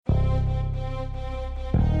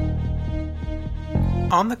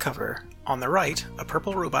On the cover, on the right, a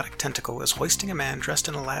purple robotic tentacle is hoisting a man dressed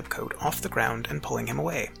in a lab coat off the ground and pulling him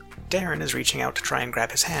away. Darren is reaching out to try and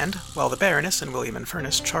grab his hand, while the Baroness and William and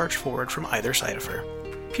Furnace charge forward from either side of her.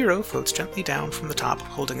 Pierrot floats gently down from the top,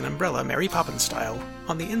 holding an umbrella Mary Poppins style,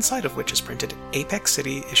 on the inside of which is printed Apex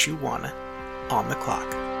City Issue 1, on the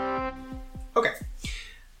clock. Okay.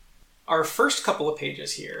 Our first couple of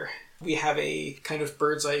pages here, we have a kind of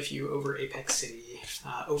bird's eye view over Apex City,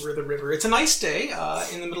 over the river. It's a nice day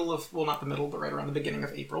in the middle of, well, not the middle, but right around the beginning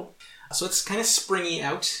of April. So it's kind of springy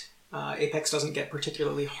out. Apex doesn't get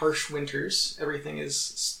particularly harsh winters. Everything is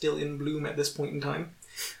still in bloom at this point in time.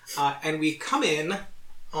 And we come in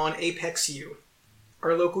on Apex U,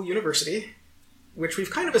 our local university, which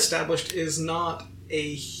we've kind of established is not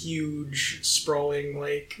a huge, sprawling,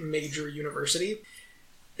 major university.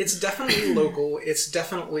 It's definitely local. It's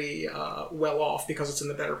definitely well off because it's in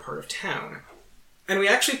the better part of town. And we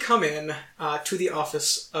actually come in to the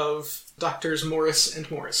office of Drs. Morris and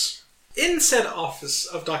Morris. In said office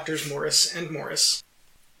of Drs. Morris and Morris,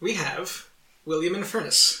 we have William and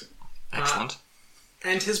Furnace. Excellent.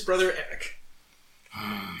 And his brother Eric.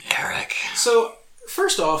 Eric. So,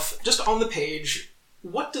 first off, just on the page,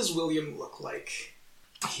 what does William look like?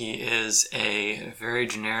 He is a very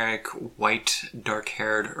generic, white,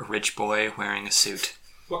 dark-haired rich boy wearing a suit.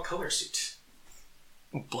 What color suit?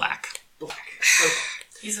 Black. Black. Okay.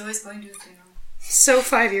 He's always going to a funeral. So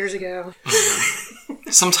 5 years ago.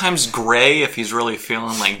 Sometimes gray if he's really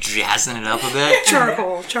feeling like jazzing it up a bit.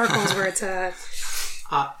 Charcoal. Charcoal's where it's at.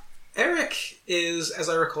 Eric is, as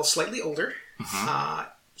I recall, slightly older. Mm-hmm.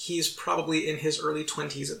 He's probably in his early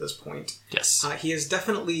 20s at this point. Yes. He is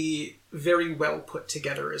definitely very well put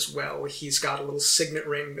together as well. He's got a little signet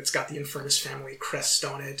ring that's got the Infernus family crest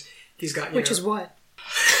on it. He's got, Which is what?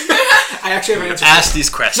 I actually have an answer. Ask these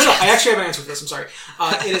questions. No, I actually have an answer for this. I'm sorry.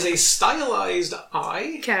 It is a stylized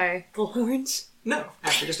eye. Okay. Little horns? No,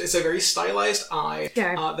 actually, it's a very stylized eye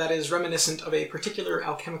Okay. that is reminiscent of a particular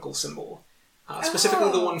alchemical symbol,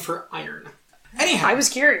 specifically the one for iron. Anyhow, I was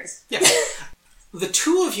curious. yeah. The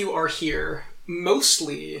two of you are here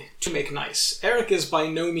mostly to make nice. Eric is by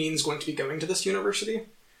no means going to be going to this university.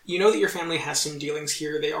 You know that your family has some dealings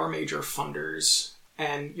here. They are major funders,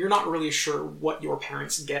 and you're not really sure what your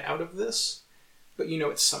parents get out of this, but you know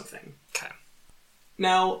it's something. Okay.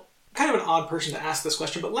 Now, kind of an odd person to ask this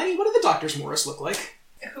question, but Lenny, what do the Drs. Morris look like?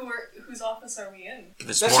 Whose office are we in?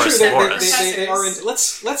 It's That's Morris. true. Morris. They are in.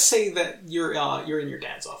 Let's say that you're in your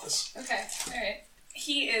dad's office. Okay, alright.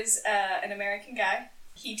 He is an American guy.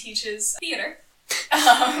 He teaches theater.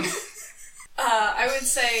 I would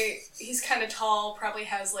say he's kind of tall, probably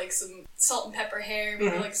has some salt and pepper hair,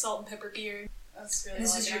 maybe salt and pepper beard. That's really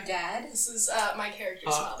This is your dad? This is my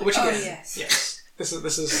character's father. Which again, yes. Yes. This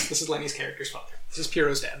is Lenny's character's father. This is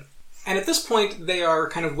Pierrot's dad. And at this point, they are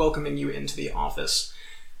kind of welcoming you into the office.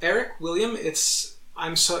 Eric, William, it's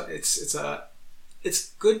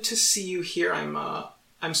good to see you here.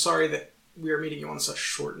 I'm sorry that we are meeting you on such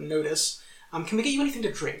short notice. Can we get you anything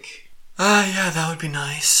to drink? Yeah, that would be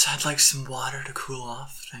nice. I'd like some water to cool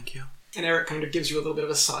off. Thank you. And Eric kind of gives you a little bit of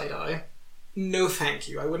a side eye. No, thank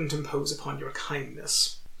you. I wouldn't impose upon your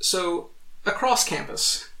kindness. So, across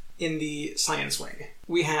campus, in the science wing,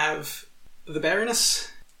 we have the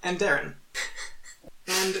Baroness and Darren.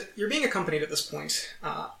 And you're being accompanied at this point.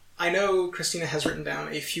 I know Christina has written down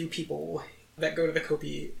a few people that go to the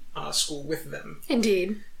Kopi school with them.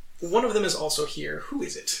 Indeed. One of them is also here. Who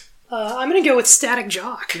is it? I'm gonna go with Static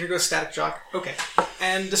Jock. You're gonna go Static Jock? Okay.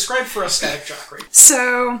 And describe for us Static Jock, right?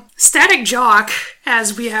 So, Static Jock,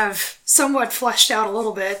 as we have somewhat fleshed out a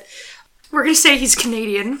little bit, we're gonna say he's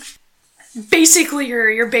Canadian. Basically,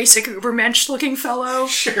 your basic Ubermensch-looking fellow.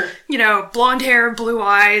 Sure. You know, blonde hair, blue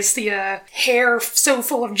eyes, the hair so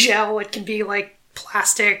full of gel it can be like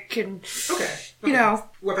plastic, and Okay. you know,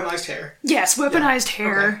 Weaponized hair. yes, weaponized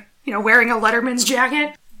hair. Okay. You know, wearing a Letterman's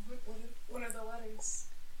jacket. What are the letters?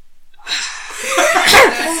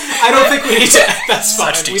 I don't think we need to. That's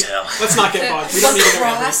fine. Such detail. Let's not get bogged. We don't need to know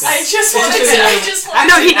Lacrosse. everything. I just wanted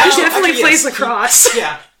No, to he know. definitely actually, plays yes. lacrosse.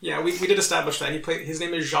 Yeah. We did establish that. His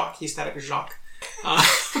name is Jacques. He's Static Jacques.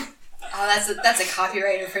 Oh, that's a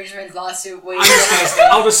copyright infringement lawsuit. Wait,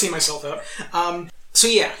 I'll just see myself out. So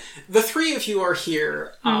yeah, the three of you are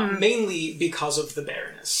here mainly because of the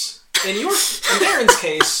Baroness. In Darren's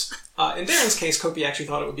case, Kopi actually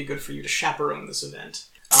thought it would be good for you to chaperone this event.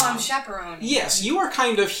 Oh, I'm chaperone. Yes, you are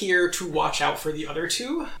kind of here to watch out for the other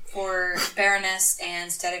two. For Baroness and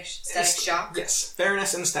Static Shock? Yes,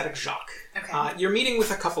 Baroness and Static Jacques. Okay. You're meeting with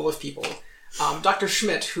a couple of people. Dr.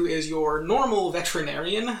 Schmidt, who is your normal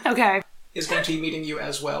veterinarian. Okay. is going to be meeting you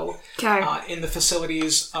as well. Okay. In the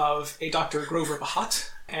facilities of a Dr. Grover Bahat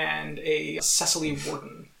and a Cecily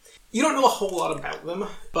Warden. You don't know a whole lot about them,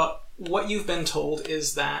 but what you've been told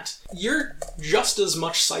is that you're just as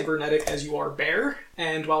much cybernetic as you are bear,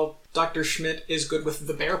 and while Dr. Schmidt is good with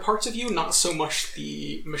the bear parts of you, not so much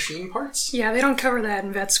the machine parts. Yeah, they don't cover that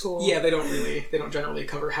in vet school. Yeah, they don't generally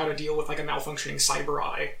cover how to deal with like a malfunctioning cyber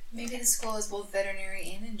eye. Maybe the school has both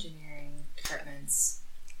veterinary and engineering departments.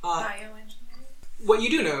 Bioengineering. What you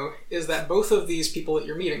do know is that both of these people that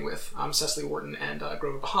you're meeting with, Cecily Warden and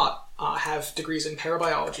Grover Bahat, have degrees in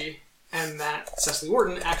parabiology, and that Cecily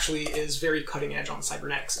Warden actually is very cutting edge on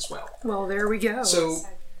cybernetics as well. Well, there we go. So,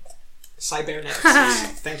 cybernetics.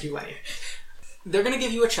 Thank you, Lenny. They're going to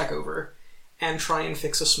give you a check over and try and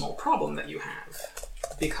fix a small problem that you have.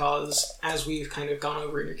 Because, as we've kind of gone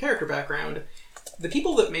over in your character background, the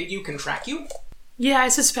people that made you can track you. Yeah, I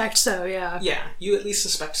suspect so, yeah. Yeah, you at least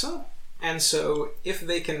suspect so. And so, if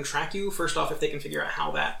they can track you, first off, if they can figure out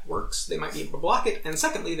how that works, they might be able to block it, and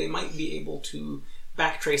secondly, they might be able to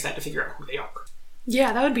backtrace that to figure out who they are.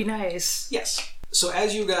 Yeah, that would be nice. Yes. So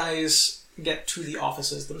as you guys get to the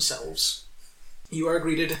offices themselves, you are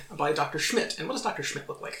greeted by Dr. Schmidt. And what does Dr. Schmidt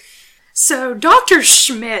look like? So, Dr.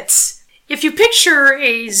 Schmidt, if you picture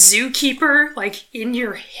a zookeeper, like, in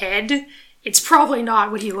your head, it's probably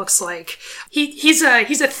not what he looks like. He's a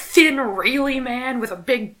thin, raily man with a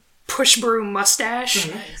big push broom mustache.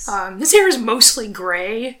 Nice. His hair is mostly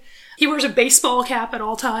gray. He wears a baseball cap at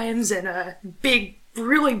all times and a big,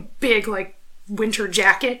 really big, like, winter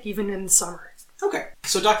jacket, even in the summer. Okay.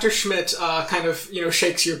 So Dr. Schmidt kind of,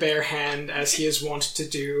 shakes your bare hand as he is wont to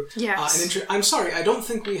do. Yes. I'm sorry, I don't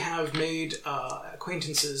think we have made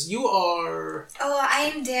acquaintances. You are... Oh,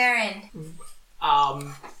 I am Darren.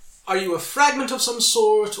 Are you a fragment of some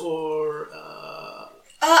sort, or...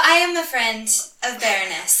 Oh, I am a friend of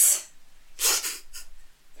Baroness.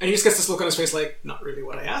 And he just gets this look on his face like, not really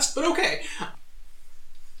what I asked, but okay.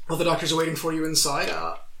 Well, the doctors are waiting for you inside.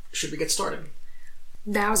 Should we get started?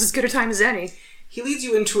 Now's as good a time as any. He leads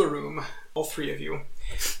you into a room, all three of you,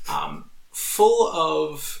 full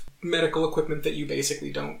of medical equipment that you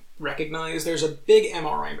basically don't recognize. There's a big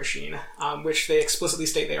MRI machine, which they explicitly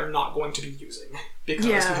state they are not going to be using, because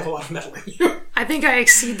you have a lot of metal in you. I think I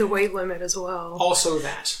exceed the weight limit as well. Also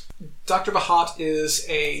that. Dr. Bahat is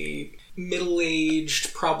a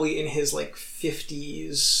middle-aged, probably in his,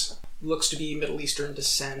 50s, looks to be Middle Eastern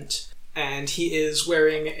descent, and he is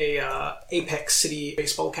wearing a Apex City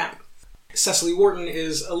baseball cap. Cecily Warden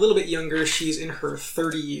is a little bit younger. She's in her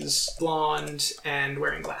 30s, blonde, and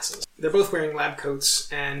wearing glasses. They're both wearing lab coats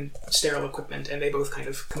and sterile equipment, and they both kind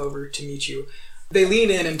of come over to meet you. They lean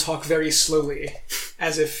in and talk very slowly,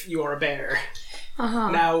 as if you are a bear.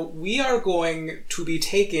 Now, we are going to be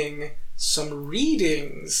taking some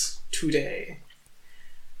readings today.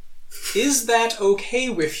 Is that okay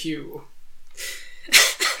with you?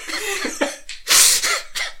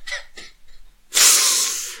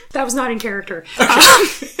 That was not in character.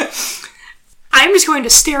 I'm just going to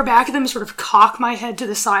stare back at them, sort of cock my head to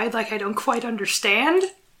the side like I don't quite understand.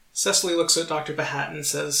 Cecily looks at Dr. Bahat and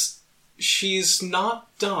says, "She's not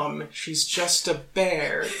dumb, she's just a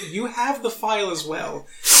bear. You have the file as well."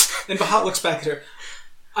 And Bahat looks back at her.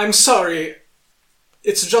 "I'm sorry,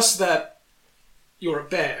 it's just that you're a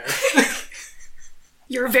bear."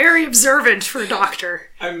 You're very observant for a doctor.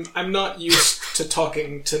 I'm not used to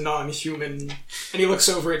talking to non-human. And he looks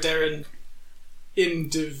over at Darren.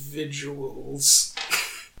 Individuals.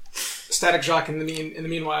 Static Jacques in the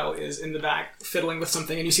meanwhile is in the back fiddling with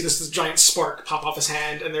something, and you see this giant spark pop off his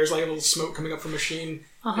hand, and there's a little smoke coming up from a machine,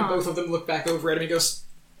 and both of them look back over at him and he goes,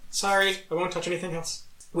 "Sorry, I won't touch anything else."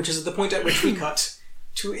 Which is the point at which we cut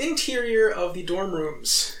to interior of the dorm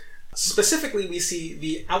rooms. Specifically, we see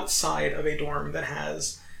the outside of a dorm that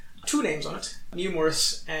has two names on it, Mew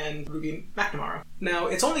Morris and Ruby McNamara. Now,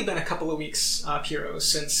 it's only been a couple of weeks, Piero,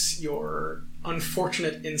 since your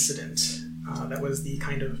unfortunate incident that was the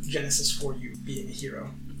kind of genesis for you being a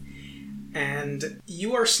hero. And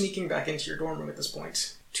you are sneaking back into your dorm room at this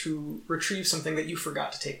point to retrieve something that you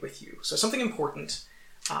forgot to take with you. So something important.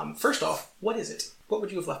 First off, what is it? What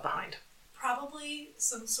would you have left behind? Probably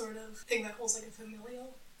some sort of thing that holds like a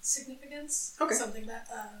familial significance. Okay. Something that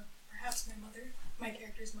perhaps my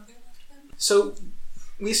character's mother left them. So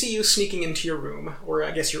we see you sneaking into your room, or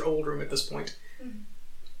I guess your old room at this point. Mm-hmm.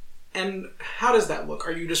 And how does that look?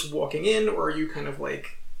 Are you just walking in, or are you kind of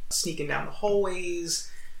sneaking down the hallways?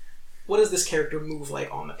 What does this character move like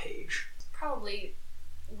on the page? Probably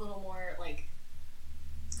a little more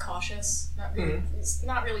cautious. Not really, It's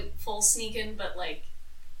not really full sneaking, but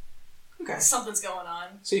Okay. Something's going on.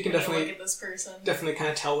 So you can when definitely look at this person. definitely kind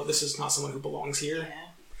of tell that this is not someone who belongs here.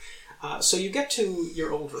 So you get to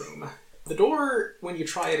your old room. The door, when you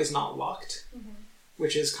try it, is not locked,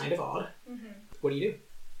 which is kind of odd. What do you do?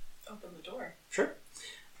 Open the door. Sure.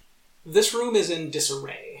 This room is in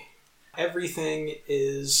disarray. Everything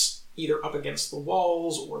is either up against the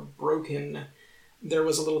walls or broken. There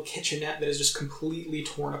was a little kitchenette that is just completely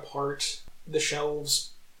torn apart. The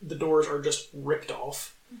shelves, the doors are just ripped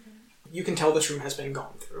off. You can tell this room has been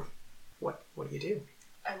gone through. What do you do?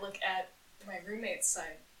 I look at my roommate's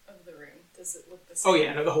side of the room. Does it look the same? Oh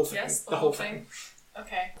yeah, no, the whole thing. Yes, the whole thing.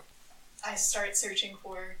 Okay. I start searching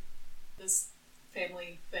for this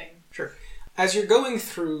family thing. Sure. As you're going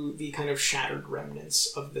through the kind of shattered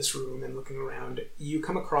remnants of this room and looking around, you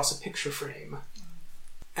come across a picture frame.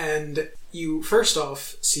 And you, first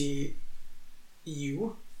off, see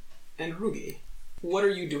you and Ruby. What are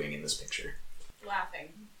you doing in this picture? Laughing.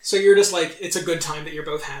 So you're just like, it's a good time that you're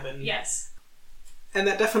both having. Yes. And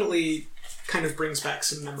that definitely kind of brings back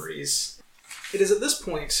some memories. It is at this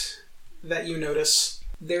point that you notice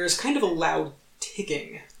there's kind of a loud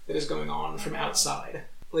ticking that is going on from outside.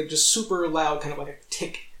 Like just super loud, kind of like a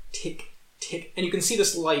tick, tick, tick. And you can see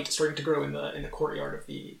this light starting to grow in the courtyard of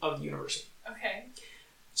the university. Okay.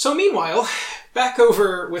 So meanwhile, back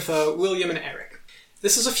over with William and Eric.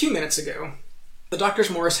 This is a few minutes ago. The Drs.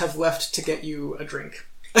 Morris have left to get you a drink.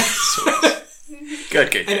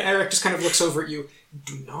 Good. And Eric just kind of looks over at you.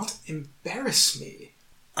 Do not embarrass me.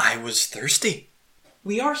 I was thirsty.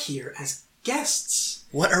 We are here as guests.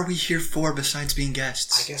 What are we here for besides being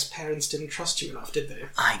guests? I guess parents didn't trust you enough, did they?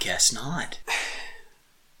 I guess not.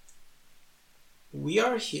 We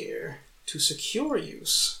are here to secure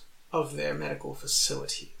use of their medical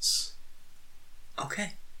facilities.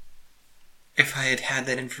 Okay. If I had had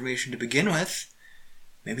that information to begin with,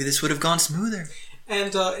 maybe this would have gone smoother.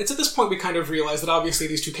 And it's at this point we kind of realize that obviously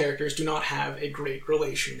these two characters do not have a great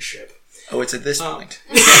relationship. Oh, it's at this point.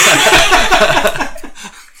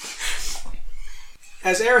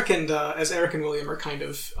 As Eric and William are kind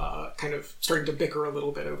of starting to bicker a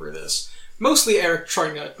little bit over this, mostly Eric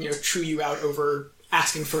trying to chew you out over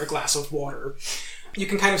asking for a glass of water. You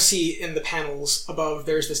can kind of see in the panels above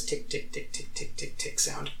there's this tick tick tick tick tick tick tick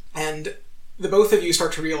sound, and the both of you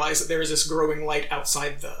start to realize that there is this growing light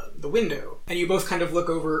outside the window, and you both kind of look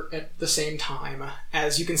over at the same time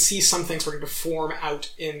as you can see something starting to form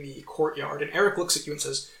out in the courtyard, and Eric looks at you and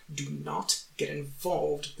says, "Do not get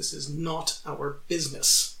involved. This is not our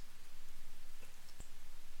business."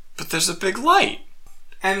 But there's a big light.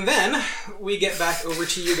 And then we get back over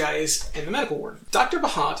to you guys in the medical ward. Dr.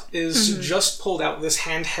 Bahat is just pulled out this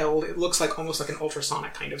handheld, it looks like almost like an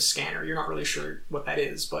ultrasonic kind of scanner. You're not really sure what that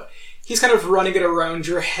is, but he's kind of running it around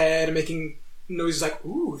your head, making noises like,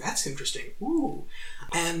 ooh, that's interesting, ooh.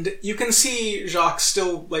 And you can see Jacques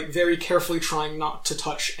still very carefully trying not to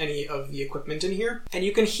touch any of the equipment in here. And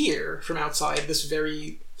you can hear from outside this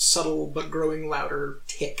very subtle but growing louder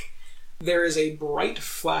tick. There is a bright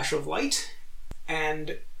flash of light,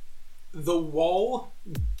 and the wall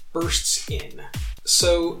bursts in.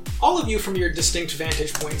 So all of you from your distinct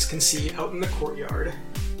vantage points can see out in the courtyard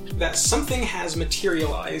that something has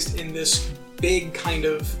materialized in this big kind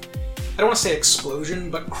of, I don't want to say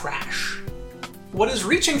explosion, but crash. What is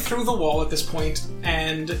reaching through the wall at this point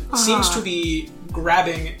and seems to be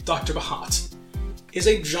grabbing Dr. Bahat is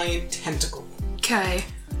a giant tentacle. Okay.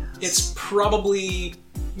 It's probably,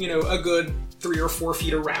 a good 3 or 4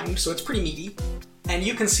 feet around, so it's pretty meaty. And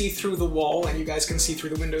you can see through the wall, and you guys can see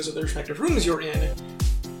through the windows of the respective rooms you're in,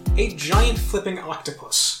 a giant flipping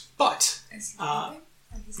octopus. But,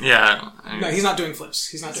 Yeah. no, he's not doing flips.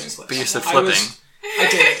 He's not doing flips. But you said flipping. I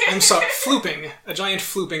did. I'm sorry. Flooping. A giant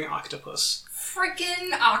flooping octopus.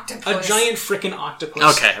 Freaking octopus. A giant frickin'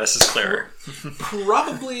 octopus. Okay, this is clearer.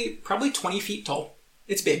 Probably 20 feet tall.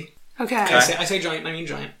 It's big. Okay. I say giant, I mean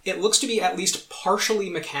giant. It looks to be at least partially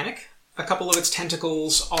mechanic. A couple of its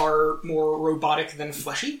tentacles are more robotic than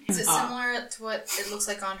fleshy. Is it similar to what it looks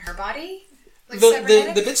like on her body? Like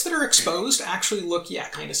The bits that are exposed actually look,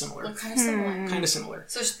 kind of similar. Look kind of similar. Kind of similar.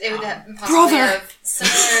 So it would that possibly have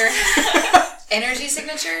similar energy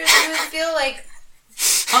signatures, you would feel like?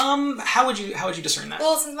 How would you discern that?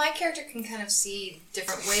 Well, since my character can kind of see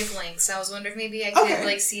different wavelengths, I was wondering if maybe I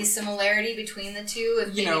could see similarity between the two.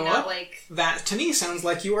 If you maybe know not what? That to me sounds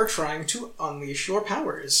like you are trying to unleash your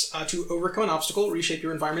powers, to overcome an obstacle, reshape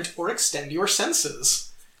your environment, or extend your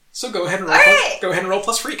senses. So go ahead and roll. Right. Go ahead and roll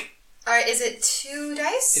plus freak. All right, is it 2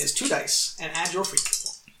 dice? It is 2 dice, and add your freak.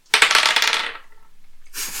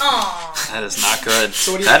 Aww. That is not good.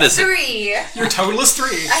 So what do you That is 3. Your total is 3.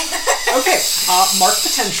 Okay, mark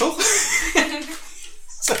potential.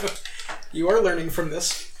 So, You are learning from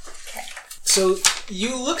this. Okay. So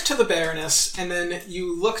you look to the Baroness, and then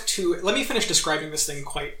you look to... Let me finish describing this thing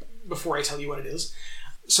before I tell you what it is.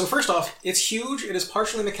 So first off, it's huge. It is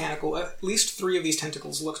partially mechanical. At least 3 of these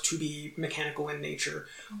tentacles look to be mechanical in nature.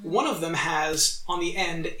 One of them has, on the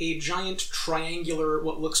end, a giant triangular,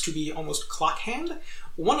 what looks to be almost clock hand.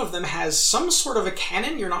 One of them has some sort of a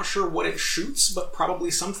cannon. You're not sure what it shoots, but probably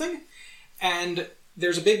something. And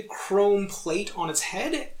there's a big chrome plate on its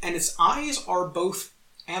head, and its eyes are both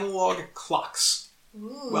analog clocks.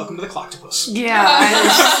 Ooh. Welcome to the Clocktopus. Yeah,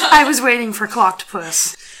 I was waiting for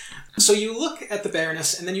Clocktopus. So you look at the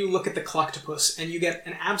Baroness, and then you look at the Clocktopus, and you get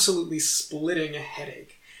an absolutely splitting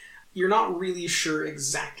headache. You're not really sure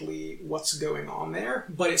exactly what's going on there,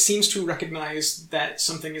 but it seems to recognize that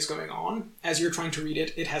something is going on. As you're trying to read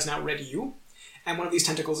it, it has now read you, and one of these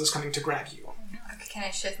tentacles is coming to grab you. Can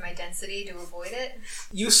I shift my density to avoid it?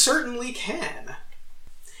 You certainly can.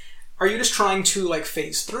 Are you just trying to,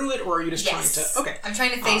 phase through it, or are you just trying to... Okay. I'm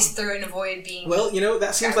trying to phase through and avoid being... Well,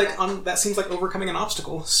 that seems like overcoming an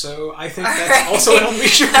obstacle, so I think that's right. also an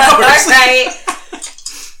unleash your powers. Alright.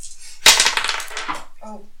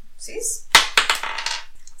 Oh, sees?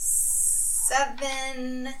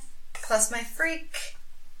 7 plus my freak,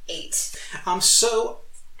 8. So...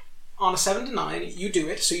 On a 7 to 9, you do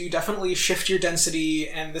it, so you definitely shift your density,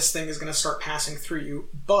 and this thing is going to start passing through you,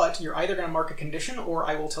 but you're either going to mark a condition, or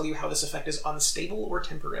I will tell you how this effect is unstable or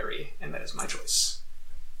temporary, and that is my choice.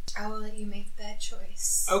 I will let you make that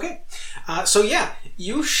choice. Okay. So yeah,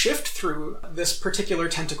 you shift through this particular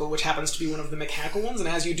tentacle, which happens to be one of the mechanical ones, and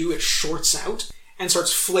as you do, it shorts out and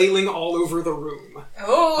starts flailing all over the room.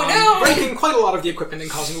 Oh, no! Breaking quite a lot of the equipment and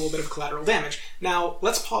causing a little bit of collateral damage. Now,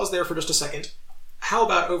 let's pause there for just a second. How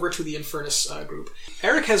about over to the Infernus group?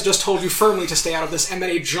 Eric has just told you firmly to stay out of this, and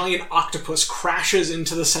then a giant octopus crashes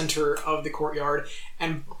into the center of the courtyard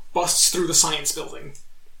and busts through the science building.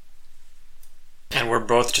 And we're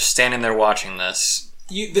both just standing there watching this.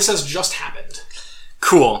 This has just happened.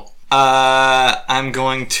 Cool. I'm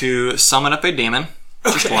going to summon up a demon.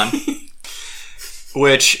 Just one.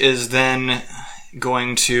 Which is then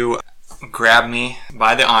going to grab me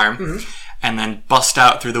by the arm. And then bust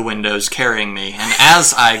out through the windows, carrying me. And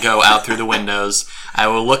as I go out through the windows, I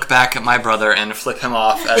will look back at my brother and flip him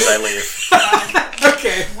off as I leave.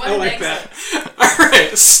 Okay, I like that.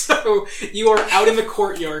 Alright, so you are out in the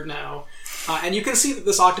courtyard now. And you can see that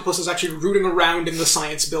this octopus is actually rooting around in the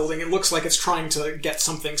science building. It looks like it's trying to get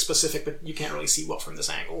something specific, but you can't really see what from this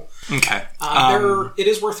angle. Okay. It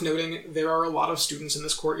is worth noting, there are a lot of students in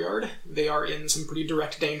this courtyard. They are in some pretty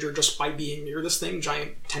direct danger just by being near this thing.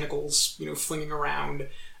 Giant tentacles, flinging around.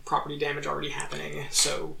 Property damage already happening.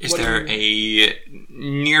 So, is there a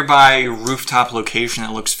nearby rooftop location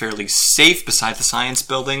that looks fairly safe beside the science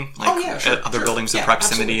building? Other buildings in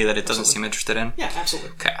proximity that it doesn't seem interested in? Yeah,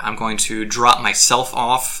 absolutely. Okay, I'm going to drop myself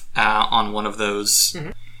off on one of those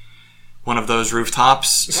rooftops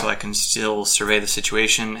so I can still survey the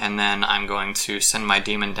situation, and then I'm going to send my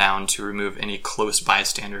demon down to remove any close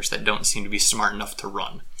bystanders that don't seem to be smart enough to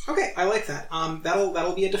run. Okay, I like that.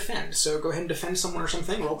 That'll be a defend. So go ahead and defend someone or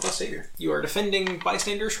something. Roll plus savior. You are defending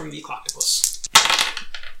bystanders from the Clocktopus.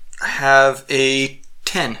 I have a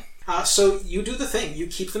 10. So you do the thing. You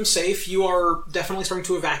keep them safe. You are definitely starting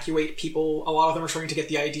to evacuate people. A lot of them are starting to get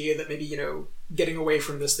the idea that maybe, getting away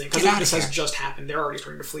from this thing. Because this has just happened. They're already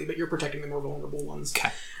starting to flee, but you're protecting the more vulnerable ones. Okay.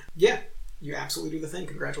 Yeah, you absolutely do the thing.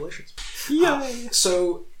 Congratulations. Yay!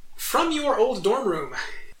 So, from your old dorm room,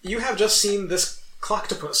 you have just seen this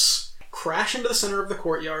Clocktopus crash into the center of the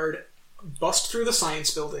courtyard, bust through the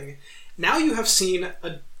science building. Now you have seen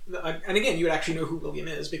and again, you would actually know who William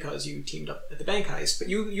is because you teamed up at the bank heist, but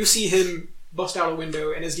you see him bust out a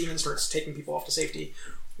window and his demon starts taking people off to safety.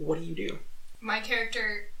 What do you do? My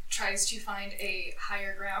character tries to find a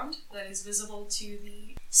higher ground that is visible to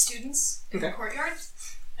the students in the courtyard,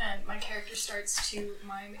 and my character starts to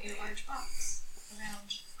mime a large box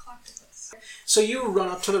around Clocktopus. So you run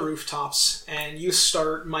up to the rooftops and you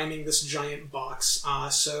start miming this giant box.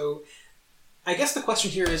 So I guess the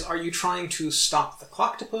question here is, are you trying to stop the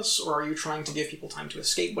Clocktopus, or are you trying to give people time to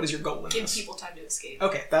escape? What is your goal in this? Give people time to escape.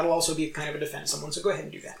 Okay, that'll also be kind of a defend someone, so go ahead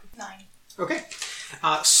and do that. 9. Okay.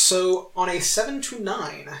 So on a 7 to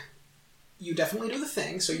 9, you definitely do the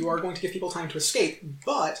thing, so you are going to give people time to escape,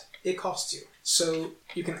 but it costs you. So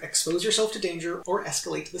you can expose yourself to danger or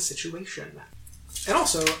escalate the situation. And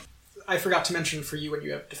also, I forgot to mention for you when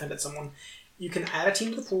you have defended someone, you can add a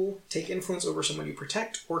team to the pool, take influence over someone you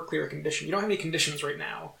protect, or clear a condition. You don't have any conditions right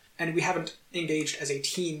now, and we haven't engaged as a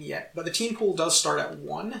team yet, but the team pool does start at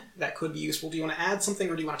 1. That could be useful. Do you want to add something,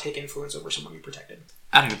 or do you want to take influence over someone you protected?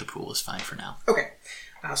 Adding to the pool is fine for now. Okay.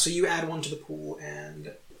 So you add 1 to the pool,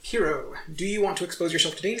 and Hero, do you want to expose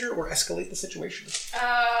yourself to danger or escalate the situation?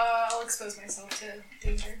 I'll expose myself to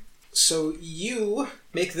danger. So you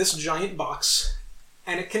make this giant box,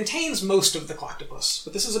 and it contains most of the Cloctopus,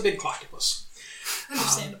 but this is a big Cloctopus.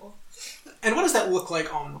 Understandable. And what does that look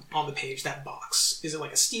like on the page, that box? Is it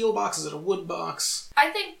like a steel box? Is it a wood box? I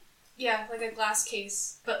think, yeah, like a glass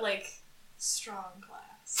case, but like strong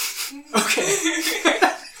glass. Okay.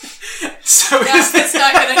 So It's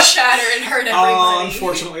not going to shatter and hurt everybody.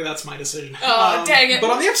 Unfortunately, that's my decision. Oh, dang it. But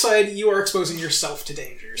on the upside, you are exposing yourself to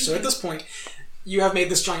danger. So at this point, you have made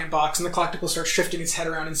this giant box, and the Cloctopus starts shifting its head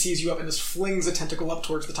around and sees you up and just flings a tentacle up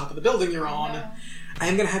towards the top of the building you're on. No. I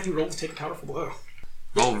am going to have you roll to take a powerful blow.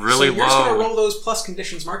 Roll really so you're just going to low. roll those plus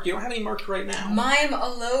conditions, Mark. You don't have any marked right now. Mime a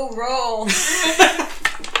low roll.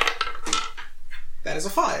 That is a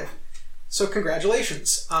 5. So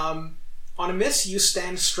congratulations. On a miss, you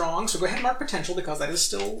stand strong, so go ahead and mark potential, because that is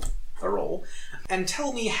still a roll. And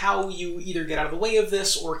tell me how you either get out of the way of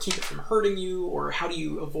this, or keep it from hurting you, or how do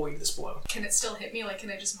you avoid this blow? Can it still hit me? Like, can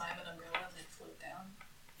I just mime an umbrella and then float down?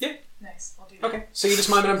 Yeah. Nice, I'll do that. Okay, so you just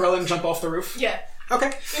mime an umbrella and jump off the roof? Yeah.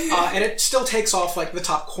 Okay. And it still takes off, like, the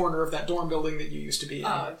top corner of that dorm building that you used to be in.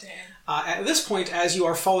 Oh, damn. At this point, as you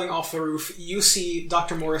are falling off the roof, you see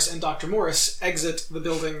Dr. Morris and Dr. Morris exit the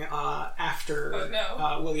building after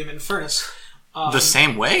William and Furnace. The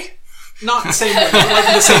same way? Not the same way, but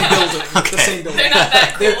like the same building. Okay. The same building. They're not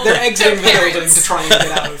that cool. They're exiting the They're building to try and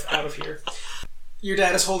get out of here. Your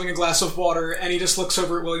dad is holding a glass of water, and he just looks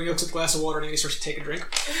over at William, he looks at the glass of water, and he starts to take a drink.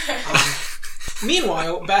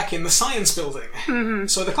 Meanwhile, back in the science building,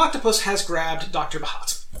 so the Cloctopus has grabbed Dr.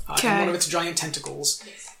 Bahat in one of its giant tentacles,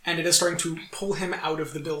 and it is starting to pull him out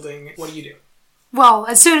of the building. What do you do? Well,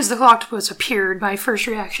 as soon as the Cloctopus appeared, my first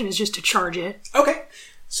reaction is just to charge it. Okay,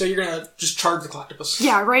 so you're gonna just charge the Cloctopus.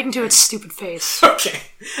 Yeah, right into its stupid face. Okay,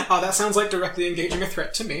 that sounds like directly engaging a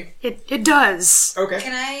threat to me. It does. Okay.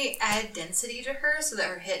 Can I add density to her so that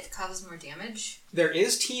her hit causes more damage? There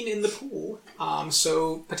is team in the pool,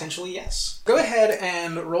 so potentially yes. Go ahead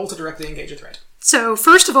and roll to directly engage a threat. So,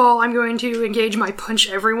 first of all, I'm going to engage my punch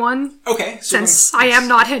everyone, Okay, so since I am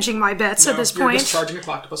not hedging my bets at this You're point. just charging a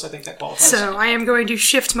Cloctopus, I think that qualifies. So, I am going to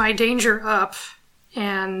shift my danger up,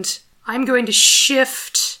 and I'm going to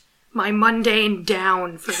shift my mundane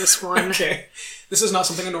down for this one. Okay. This is not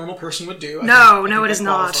something a normal person would do. No, I no, think it is that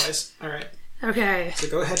not. qualifies. Alright. Okay. So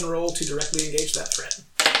go ahead and roll to directly engage that threat.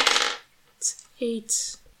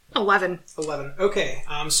 8, 11. 11. Okay,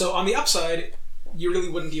 so on the upside, you really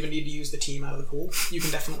wouldn't even need to use the team out of the pool. You can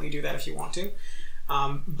definitely do that if you want to.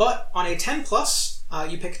 But on a 10 plus,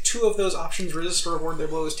 you pick 2 of those options: resist or avoid their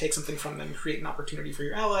blows, take something from them, create an opportunity for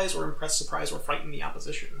your allies, or impress, surprise, or frighten the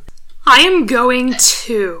opposition. I am going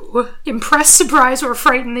to impress, surprise, or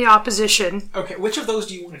frighten the opposition. Okay, which of those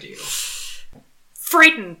do you want to do?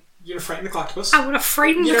 Frighten. You're gonna frighten the Cloctopus? I want to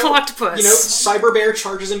frighten the Cloctopus. You know, Cyber Bear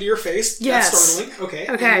charges into your face. Yes. That's startling.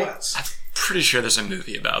 Okay. Okay. And what else? Pretty sure there's a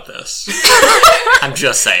movie about this. I'm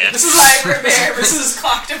just saying. This is Cyber Bear versus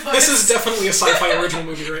Cloctopus. This is definitely a sci-fi original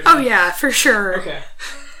movie right now. Oh yeah, for sure. Okay.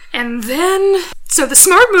 And then... So the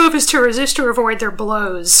smart move is to resist or avoid their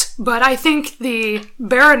blows, but I think the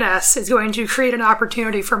Baroness is going to create an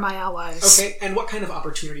opportunity for my allies. Okay, and what kind of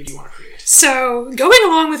opportunity do you want to create? So, going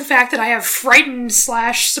along with the fact that I have frightened /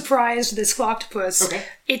 surprised this Cloctopus, Okay.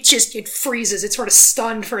 it freezes. It's sort of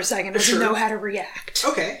stunned for a second, doesn't Sure. know how to react.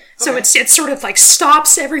 Okay. So it sort of like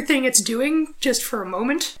stops everything it's doing just for a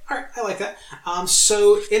moment. Alright, I like that.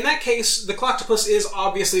 So, in that case, the Cloctopus is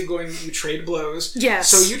obviously going to trade blows. Yes.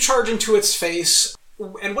 So you charge into its face,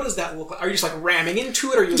 and what does that look like? Are you just like ramming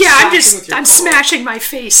into it, or are you Yeah, slashing with your I'm claw? smashing my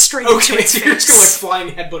face straight Okay, into its so you're just face. going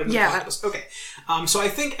like flying headbutt into Yeah. the Cloctopus. Okay. So I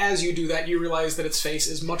think as you do that, you realize that its face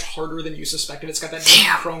is much harder than you suspected. It's got that deep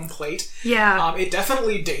Damn. chrome plate. Yeah. It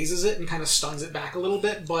definitely dazes it and kind of stuns it back a little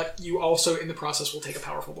bit, but you also, in the process, will take a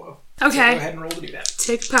powerful blow. Okay. So go ahead and roll to do that.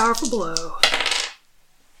 Take a powerful blow.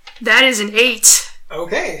 That is an 8.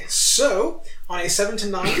 Okay, so on a 7 to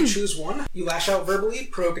 9, you choose one. You lash out verbally,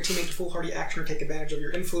 provoke a teammate to foolhardy action, or take advantage of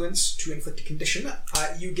your influence to inflict a condition.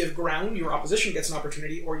 You give ground, your opposition gets an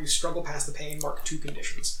opportunity, or you struggle past the pain, mark 2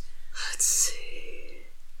 conditions. Let's see.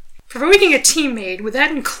 Provoking a teammate, would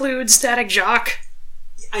that include Static Shock?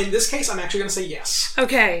 In this case, I'm actually going to say yes.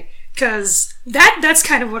 Okay, because that's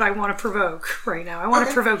kind of what I want to provoke right now. I want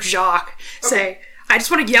to Okay. provoke Jacques. Say, I just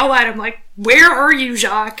want to yell at him, like, where are you,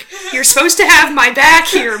 Jacques? You're supposed to have my back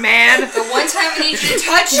here, man. The one time I need you to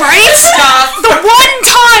touch Right? stuff. The one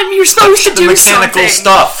time you're supposed to do Mechanical something.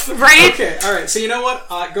 stuff. Right? Okay, alright, so you know what?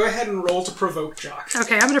 Go ahead and roll to provoke Jacques.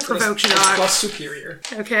 Okay, I'm going to provoke It's Jacques. plus superior.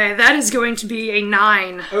 Okay, that is going to be a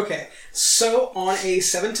 9. Okay, so on a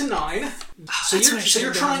 7 to 9, so that's you're what I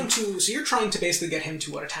should've trying to basically get him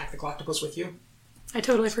to attack the Collectopus with you. I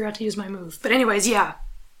totally forgot to use my move. But anyways, yeah.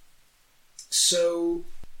 So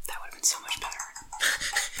That would have been so much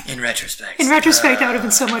better. In retrospect. In retrospect, that would have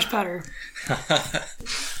been so much better.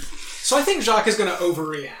 I think Jacques is going to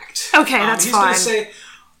overreact. Okay, that's he's fine. He's going to say,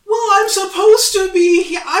 "Well, I'm supposed to be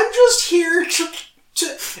here. I'm just here to.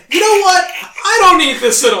 You know what? I don't need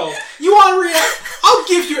this at all. You want to react? I'll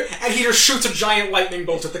give you." And he just shoots a giant lightning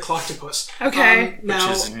bolt at the Collectopus. Okay. Now,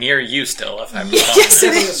 Which is near you still, if I'm Yes,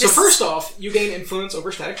 it is. so first off, you gain influence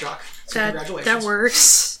over Static Shock. So congratulations. That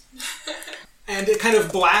works. And it kind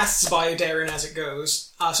of blasts by Darren as it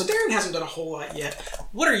goes. So Darren hasn't done a whole lot yet.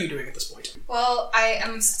 What are you doing at this point? Well, I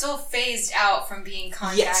am still phased out from being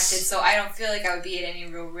contacted, Yes. so I don't feel like I would be at any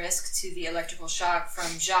real risk to the electrical shock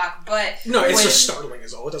from Jacques, but... No, it's when- just startling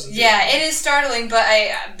is all. It doesn't do Yeah, anything. it is startling, but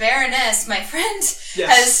Baroness, my friend, Yes.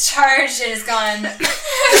 has charged and has gone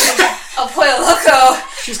a pollo loco.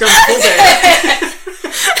 She's gone full day.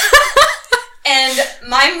 And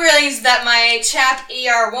I'm realizing that my chap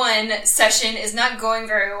ER1 session is not going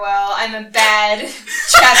very well. I'm a bad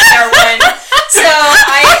chap ER1. So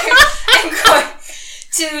I am going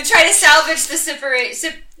to try to salvage the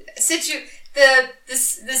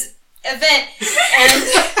this event and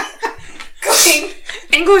going.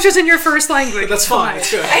 English isn't your first language. That's fine.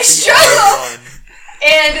 It's good. I struggle,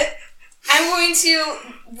 and I'm going to.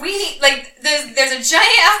 There's a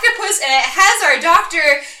giant octopus and it has our doctor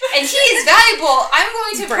and he is valuable. I'm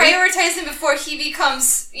going to Right. prioritize him before he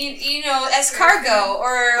becomes, as cargo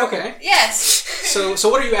or... Okay. Yes. So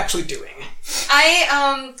what are you actually doing?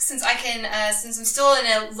 Since I'm still in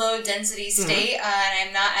a low density state and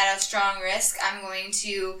I'm not at a strong risk, I'm going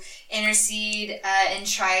to intercede and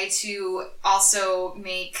try to also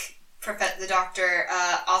make the doctor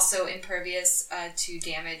also impervious to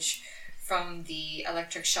damage from the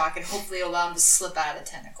electric shock and hopefully allow him to slip out of the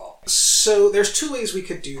tentacle. So there's two ways we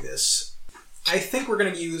could do this. I think we're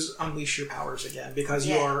going to use Unleash Your Powers again because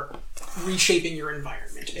you Yeah. are reshaping your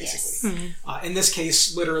environment, basically. Yes. In this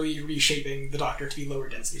case, literally reshaping the doctor to be lower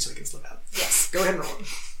density so he can slip out. Yes. Go ahead and roll it.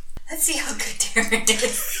 Let's see how good Darren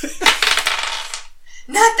is.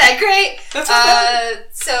 Not that great. That's not bad.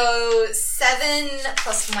 So 7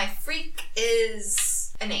 plus my freak is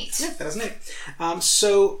an 8. Yeah, that is an 8.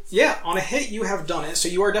 On a hit, you have done it. So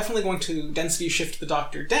you are definitely going to density shift the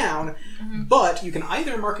doctor down, but you can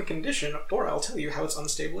either mark a condition, or I'll tell you how it's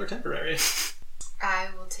unstable or temporary. I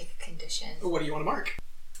will take a condition. What do you want to mark?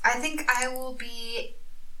 I think I will be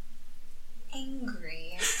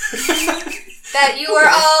angry that you are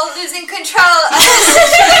all losing control of the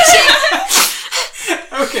situation.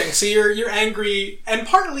 Okay, so you're angry, and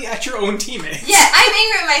partly at your own teammates. Yeah, I'm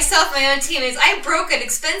angry at myself, my own teammates. I broke an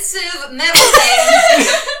expensive metal thing,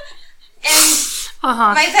 and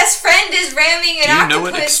my best friend is ramming an Do you octopus. know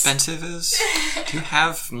what expensive is? Do you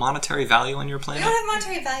have monetary value on your We planet? don't have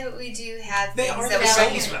monetary value, but we do have They things are that we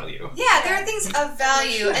themselves value. Yeah, there are things of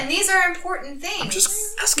value, and these are important things. I'm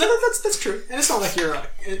just asking. No, that's true. And it's not like you're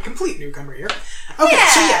a complete newcomer here. Okay,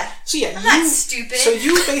 so yeah, I'm not stupid. So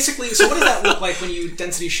you basically, so what does that look like when you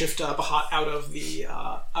density shift Bahat out of the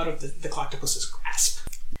Collectopus's grasp?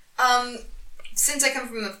 Since I come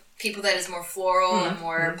from a people that is more floral and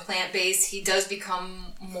more plant-based, he does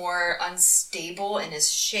become more unstable in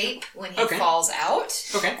his shape when he falls out.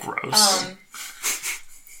 Okay. Gross.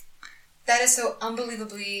 That is so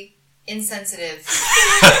unbelievably insensitive.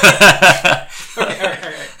 Okay,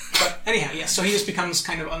 alright. But anyhow, yeah, so he just becomes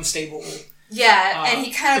kind of unstable. Yeah, and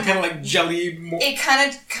he kind Kind of... of like jelly. It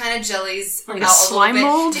kind of jellies Like out a a slime little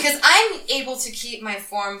bit. mold? Because I'm able to keep my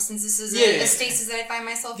form since this is a stasis that I find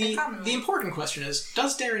myself in The commonly. important question is,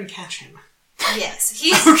 does Darren catch him? Yes.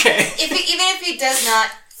 He's... Okay. Even if he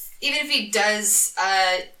does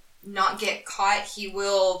not get caught, he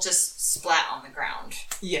will just splat on the ground.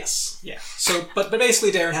 Yes, yeah. So, but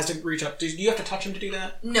basically Darren has to reach up. Do you have to touch him to do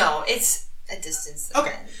that? No, it's a distance.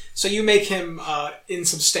 Okay. So you make him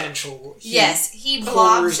insubstantial. He pours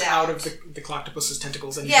blobs out of the Collectopus's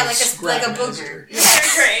tentacles, and you Yeah, just like a grab him as booger. you're-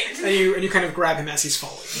 Yes. Great. and you kind of grab him as he's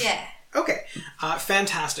falling. Yeah. Okay,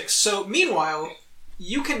 fantastic. So meanwhile,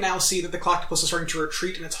 you can now see that the Collectopus is starting to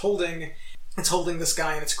retreat, and it's holding this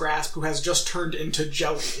guy in its grasp who has just turned into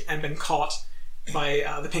jelly and been caught by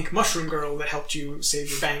the pink mushroom girl that helped you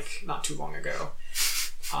save your bank not too long ago.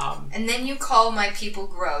 And then you call my people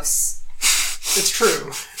gross. It's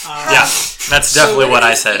true. Yeah, that's definitely what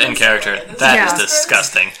I said in character. That is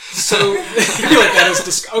disgusting. So, you're like, that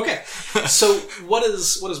is okay. So, what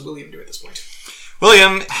does William do at this point?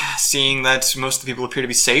 William, seeing that most of the people appear to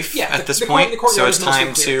be safe at this point, so it's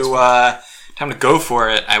time to go for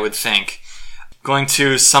it, I would think. Going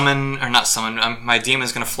to my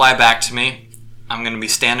demon's going to fly back to me. I'm going to be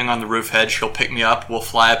standing on the roof edge. He'll pick me up. We'll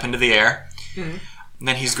fly up into the air. Mm-hmm.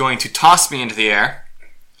 Then he's going to toss me into the air.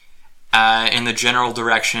 In the general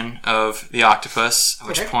direction of the octopus, at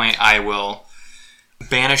which point I will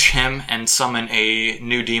banish him and summon a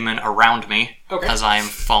new demon around me as I am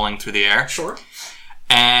falling through the air. Sure.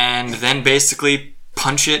 And then basically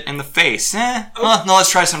punch it in the face. Well, no,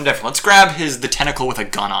 let's try something different. Let's grab the tentacle with a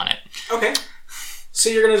gun on it. Okay. So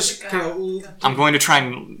you're going to just kind of... I'm going to try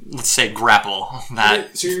and, let's say, grapple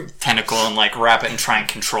that tentacle and, wrap it and try and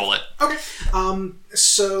control it. Okay.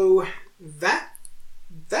 So that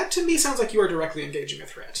to me sounds like you are directly engaging a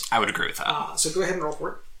threat. I would agree with that. So go ahead and roll for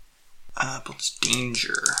it. Plus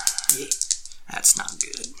danger. Yeah. That's not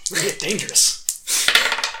good. We're going to get dangerous.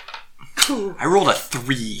 I rolled a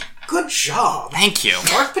 3. Good job. Thank you.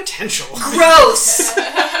 Dark potential. Gross!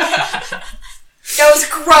 That was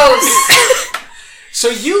gross! So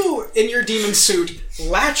you, in your demon suit,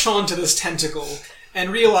 latch onto this tentacle and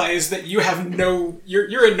realize that you have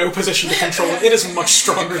you're in no position to control it. It is much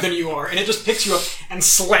stronger than you are, and it just picks you up and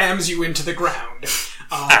slams you into the ground.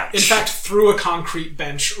 In fact, through a concrete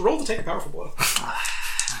bench. Roll to take a powerful blow.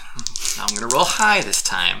 I'm going to roll high this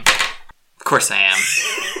time. Of course I am.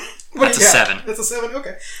 That's a 7. That's a 7,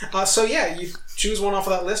 okay. So yeah, you choose one off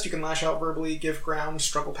of that list. You can lash out verbally, give ground,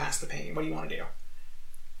 struggle past the pain. What do you want to do?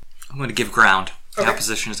 I'm going to give ground. The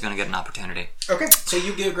opposition is going to get an opportunity. Okay, so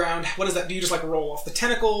you give ground. What does that do? You just roll off the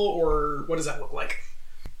tentacle, or what does that look like?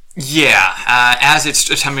 Yeah, as it's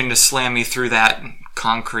attempting to slam me through that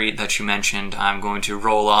concrete that you mentioned, I'm going to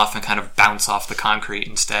roll off and kind of bounce off the concrete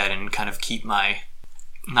instead and kind of keep my...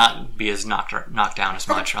 not be as knocked down as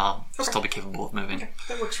much. I'll still be capable of moving. Okay,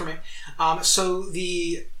 that works for me. So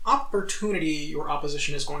the opportunity your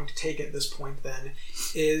opposition is going to take at this point then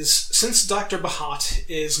is, since Dr. Bahat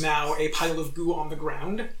is now a pile of goo on the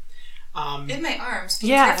ground... in my arms,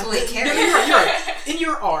 being carefully carried. You're right. In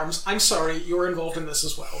your arms. I'm sorry, you're involved in this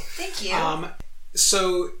as well. Thank you.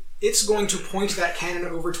 So it's going to point that cannon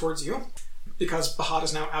over towards you, because Bahat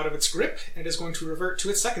is now out of its grip, and it is going to revert to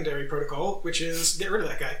its secondary protocol, which is get rid of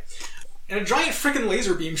that guy. And a giant frickin'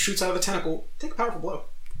 laser beam shoots out of the tentacle. Take a powerful blow.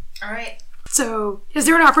 Alright. So, is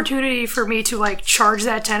there an opportunity for me to, charge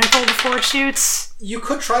that tentacle before it shoots? You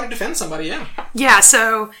could try to defend somebody, yeah. Yeah,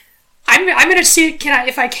 so I'm gonna see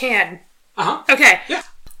if I can. Uh-huh. Okay. Yeah.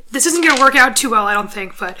 This isn't gonna work out too well, I don't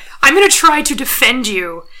think, but I'm gonna try to defend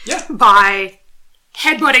you by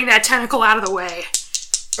headbutting that tentacle out of the way.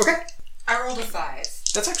 Okay. I rolled a 5.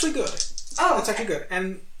 That's actually good. Oh, that's actually good.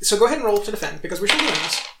 And so go ahead and roll to defend, because we're still doing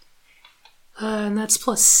this. And that's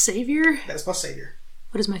plus savior? That's plus savior.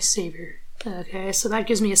 What is my savior? Okay, so that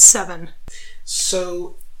gives me a 7.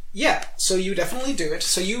 So, yeah, so you definitely do it.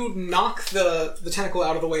 So you knock the tentacle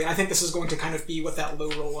out of the way, and I think this is going to kind of be what that low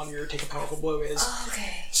roll on your take a powerful blow is. Oh,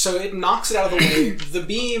 okay. So it knocks it out of the way. The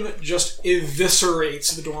beam just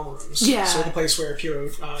eviscerates the dorm rooms. Yeah. So the place where Piro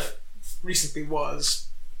recently was.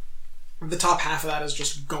 The top half of that is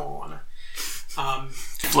just gone.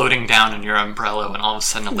 Floating down in your umbrella, and all of a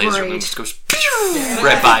sudden a laser beam just goes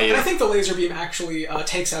right by you. I think the laser beam actually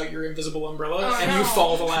takes out your invisible umbrella, and you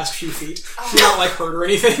fall the last few feet. You're not hurt or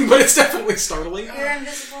anything, but it's definitely startling. You're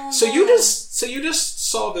invisible. So you just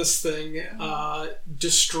saw this thing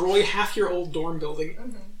destroy half your old dorm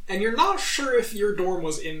building, and you're not sure if your dorm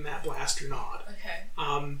was in that blast or not. Okay.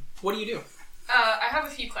 What do you do? I have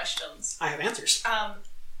a few questions. I have answers.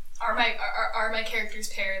 Are my character's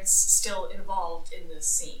parents still involved in this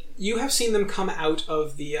scene? You have seen them come out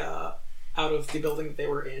of the building that they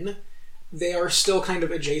were in. They are still kind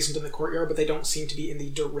of adjacent in the courtyard, but they don't seem to be in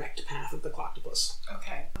the direct path of the Cloctopus.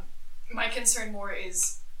 Okay. My concern more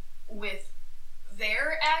is with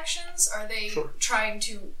their actions. Are they trying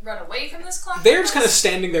to run away from this Cloctopus? They're just kind of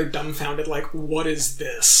standing there dumbfounded, like, what is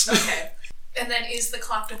this? Okay. And then is the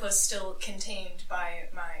Cloctopus still contained by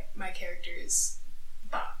my character's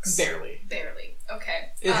box? Barely. Okay.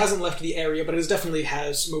 It hasn't left the area, but it definitely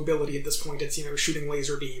has mobility at this point. It's, shooting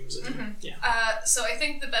laser beams. And, so I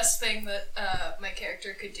think the best thing that my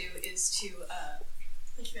character could do is to,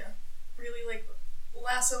 really,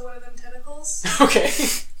 lasso one of them tentacles. Okay.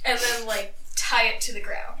 And then, tie it to the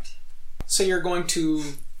ground. So you're going to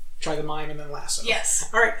try the mime and then lasso? Yes.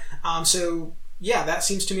 Alright, so, yeah, that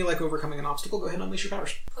seems to me like overcoming an obstacle. Go ahead and unleash your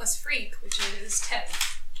powers. Plus freak, which is 10.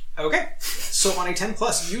 Okay. So on a 10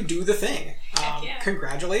 plus, you do the thing. yeah.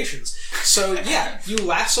 Congratulations. So yeah, you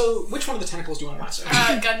lasso. Which one of the tentacles do you want to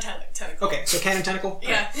lasso? Gun tentacle. Okay, so cannon tentacle?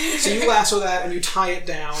 Yeah. Right. So you lasso that and you tie it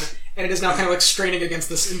down, and it is now kind of like straining against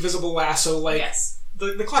this invisible lasso. Like Yes.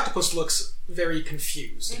 the Collectopus looks very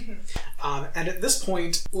confused. And at this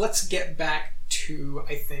point, let's get back to,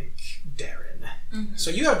 I think, Darren. So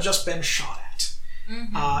you have just been shot at.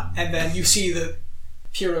 And then you see that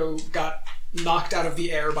Piero got knocked out of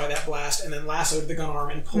the air by that blast and then lassoed the gun arm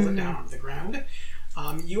and pulled it down onto the ground.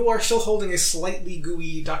 You are still holding a slightly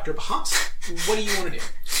gooey Dr. Bahat. What do you want to do?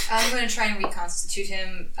 I'm going to try and reconstitute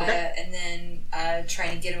him, Okay. and then try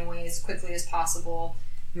and get him away as quickly as possible.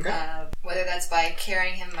 Okay. Whether that's by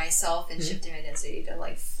carrying him myself and shifting my density to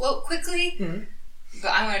like float quickly, but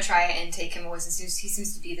I'm going to try and take him away since he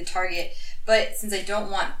seems to be the target. But since I don't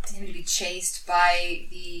want him to be chased by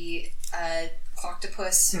the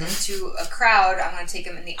Collectopus into a crowd, I'm going to take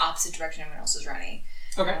him in the opposite direction everyone else is running.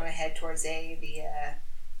 Okay. I'm going to head towards the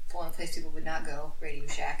only place people would not go, Radio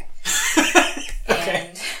Shack. Okay.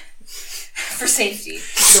 And for safety.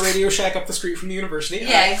 The Radio Shack up the street from the university. Yeah,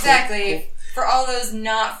 Alright, cool, exactly. cool. For all those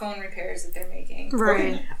not phone repairs that they're making.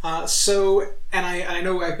 Right. And I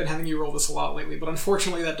know I've been having you roll this a lot lately, but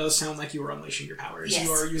unfortunately that does sound like you are unleashing your powers. Yes.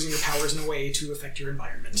 You are using your powers in a way to affect your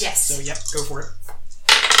environment. Yes. So, yep, go for it.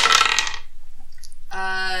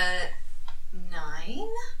 9?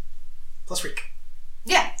 Plus freak.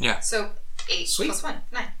 Yeah. Yeah. So 8 Sweet. plus 1.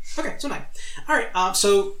 9. Okay, so 9. Alright,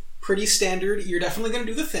 so pretty standard. You're definitely going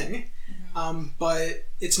to do the thing, but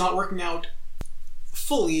it's not working out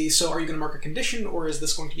fully, so are you going to mark a condition, or is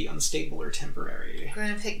this going to be unstable or temporary? I'm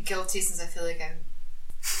going to pick guilty since I feel like I'm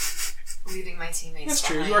leaving my teammates That's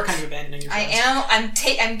behind. true. You are kind of abandoning your I friends.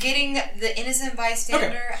 am. I'm getting the innocent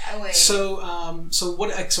bystander away. So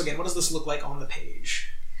again, what does this look like on the page?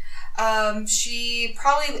 She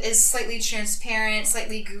probably is slightly transparent,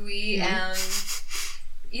 slightly gooey, and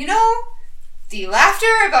the laughter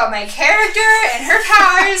about my character and her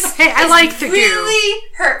powers. Hey, I is like the goo. really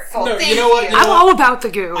hurtful. No, Thank you know what? I'm all about the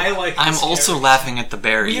goo. I like I'm this also character. laughing at the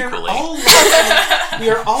bear We are equally. all laughing. We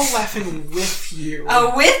are all laughing with you.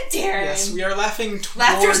 Oh, with Darren. Yes, we are laughing towards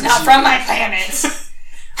Laughter's not you. from my planet.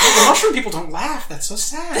 The mushroom people don't laugh. That's so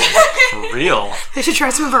sad. For real. They should try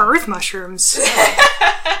some of our earth mushrooms.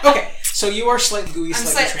 Okay, so you are slightly gooey, I'm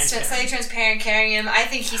slightly transparent. slightly transparent, carrying him. I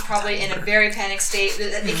think he's probably in a very panicked state.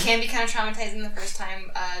 It can be kind of traumatizing the first time,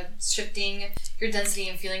 shifting your density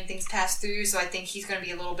and feeling things pass through. So I think he's going to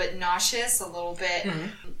be a little bit nauseous, a little bit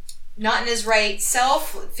not in his right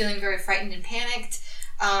self, feeling very frightened and panicked.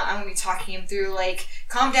 I'm going to be talking him through, like,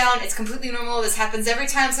 calm down, it's completely normal. This happens every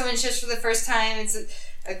time someone shifts for the first time. It's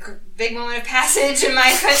a big moment of passage in my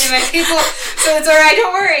people, so it's alright,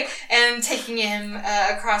 don't worry. And taking him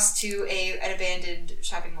across to an abandoned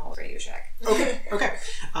shopping mall, Radio Shack. Okay.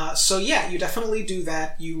 So yeah, you definitely do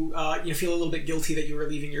that. You feel a little bit guilty that you were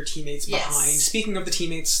leaving your teammates Yes. behind. Speaking of the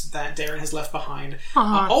teammates that Darren has left behind,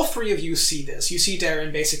 Uh-huh. all three of you see this. You see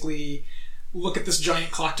Darren basically look at this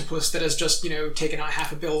giant Collectopus that has just, taken out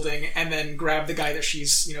half a building, and then grab the guy that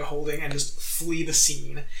she's, holding and just flee the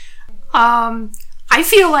scene. I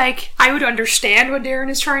feel like I would understand what Darren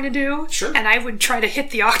is trying to do. Sure. And I would try to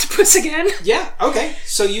hit the octopus again. Yeah, okay.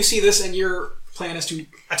 So you see this, and your plan is to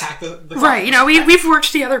attack the Right, we've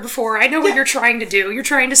worked together before. I know what Yeah. you're trying to do. You're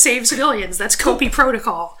trying to save civilians. That's Kopi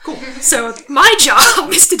protocol. Cool. So my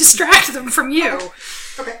job is to distract them from you.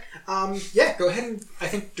 Okay. Yeah, go ahead and, I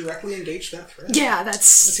think, directly engage that threat. Yeah, That that's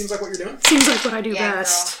seems like what you're doing. seems like what I do Yeah,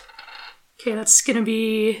 best. Okay, that's gonna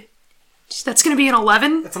be an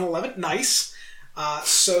 11. That's an 11. Nice.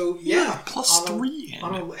 So, yeah. Plus on a- 3.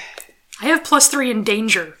 on a- I have +3 in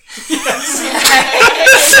danger.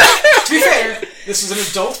 To be fair, this is an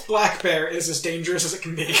adult black bear. It is as dangerous as it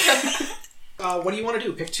can be. What do you want to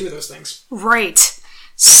do? Pick two of those things. Right.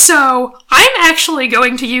 So I'm actually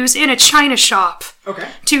going to use in a china shop Okay.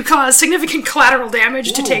 to cause significant collateral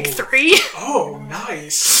damage to take Ooh. 3. Oh,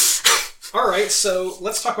 nice. Alright, so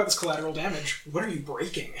let's talk about this collateral damage. What are you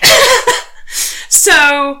breaking?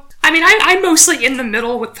 So, I mean, I'm mostly in the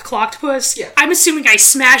middle with the Collectopus. Yeah. I'm assuming I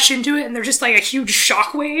smash into it and there's just like a huge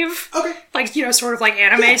shockwave. Okay. Like, sort of like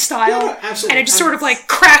anime style. yeah, absolutely. And it just sort of like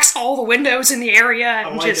cracks all the windows in the area I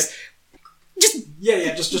and like just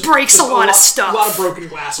Yeah, just breaks just a lot of stuff. A lot of broken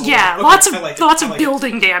glass. all yeah, over. lots Okay, of I like it, lots I of like it.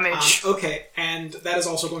 building damage. Okay, and that is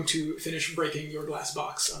also going to finish breaking your glass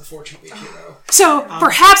box, unfortunately, Hero. So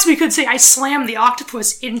perhaps we could say I slammed the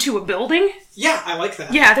octopus into a building. Yeah, I like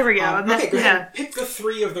that. Yeah, there we go. Okay, go ahead Yeah. and pick the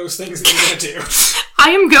three of those things that you're going to do.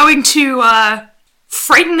 I am going to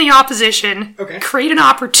frighten the opposition, Okay. create an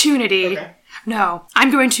opportunity, Okay. No,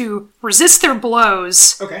 I'm going to resist their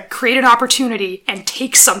blows, Okay. create an opportunity, and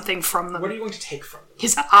take something from them. What are you going to take from them?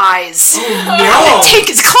 His eyes. No! Take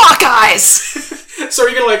his clock eyes! So are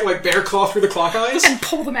you going to like bear claw through the clock eyes? And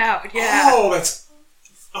pull them out, yeah. Oh, that's...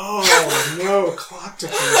 Oh, no,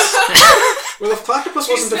 Cloctopus. Well, if Cloctopus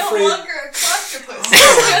He's wasn't no afraid... longer a Cloctopus.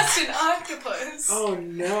 He's just an octopus. Oh,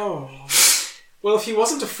 no. Well, if he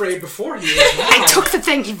wasn't afraid before he was now... I took the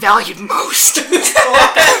thing he valued most.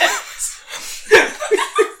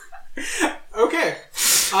 Okay.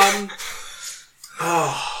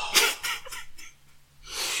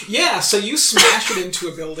 Yeah, so you smash it into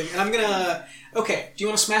a building, and I'm gonna... Okay, do you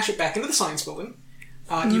want to smash it back into the science building?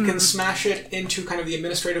 You can smash it into kind of the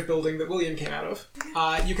administrative building that William came out of.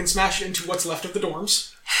 You can smash it into what's left of the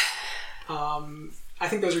dorms. I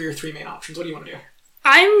think those are your three main options. What do you want to do?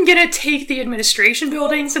 I'm gonna take the administration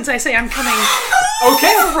building since I say I'm coming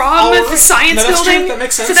Okay. from All right. the science No, that's building. True. That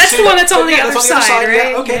makes sense. So that's the one that's on the Yeah, other that's side, right?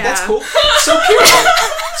 Yeah, okay, Yeah. that's cool. So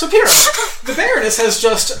Pyrrha, the Baroness has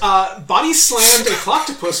just body slammed a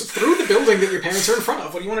Cloctopus through the building that your parents are in front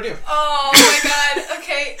of. What do you want to do? Oh my god,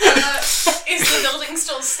 okay. Is the building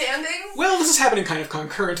still standing? Well, this is happening kind of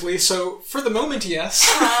concurrently, so for the moment, yes.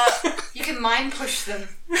 You can mind push them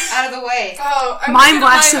out of the way. Oh, Mime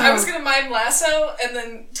lasso. I was gonna mime lasso and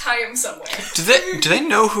then tie him somewhere. Do they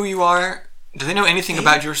know who you are? Do they know anything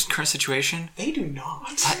about your current situation? They do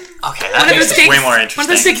not. Okay, that makes it way more one of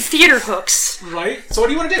interesting. those big theater hooks. Right? So what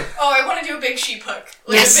do you want to do? Oh, I want to do a big sheep hook.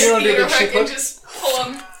 Like Yes. a You big wanna do a theater big sheep hook and hook? just pull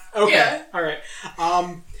him. Okay. Yeah. Alright.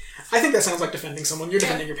 I think that sounds like defending someone. You're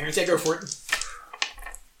defending your parents. Yeah, go for it.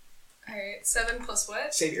 Alright, 7 plus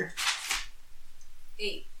what? Savior.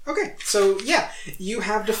 8. Okay, so yeah, you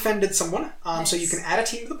have defended someone, so you can add a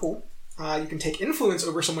team to the pool. You can take influence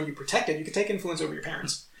over someone you protected. You can take influence over your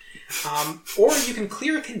parents. Or you can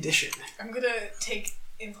clear a condition. I'm gonna take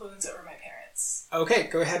influence over my parents. Okay,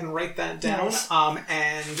 go ahead and write that down. Nice.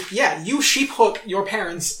 And yeah, you sheep hook your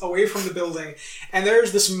parents away from the building, and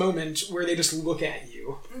there's this moment where they just look at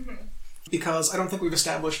you. Because I don't think we've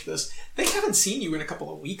established this. They haven't seen you in a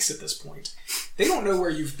couple of weeks at this point. They don't know where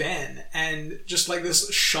you've been, and just like this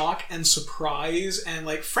shock and surprise and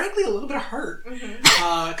like frankly a little bit of hurt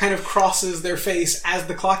kind of crosses their face as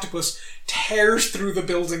the Cloctopus tears through the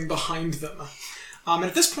building behind them. And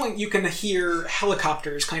at this point you can hear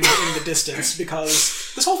helicopters kind of in the distance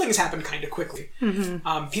because this whole thing has happened kind of quickly.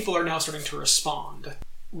 People are now starting to respond.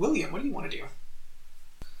 William, what do you want to do?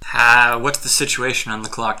 What's the situation on the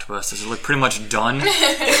Cloctopus? Does it look pretty much done?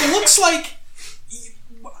 It looks like...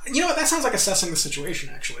 You know what? That sounds like assessing the situation,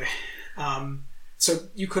 actually. So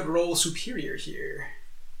you could roll superior here.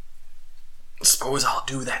 Suppose I'll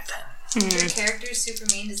do that then. Your character's super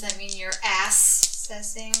mean. Does that mean you're ass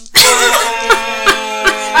assessing?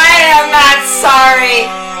 I am not sorry.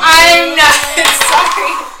 I'm not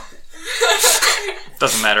sorry.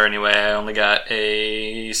 Doesn't matter anyway, I only got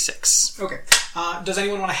a 6. Okay. Does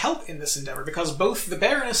anyone want to help in this endeavor? Because both the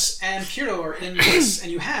Baroness and Pyrrho are in this,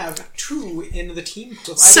 and you have 2 in the team.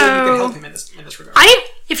 So if either of you can help him in this regard.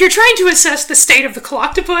 If you're trying to assess the state of the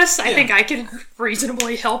Cloctopus, I think I can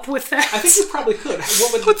reasonably help with that. I think you probably could.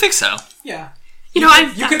 What I would think so. Yeah. You know,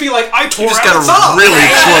 You could be like, I tore You just out got its a eye. really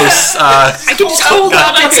close. I can just hold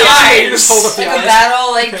up its Okay, eyes. you just hold up the Like a eyes.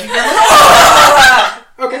 battle, like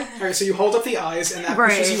Okay, alright, so you hold up the eyes, and that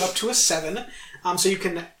Right. pushes you up to a 7. So you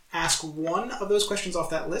can ask one of those questions off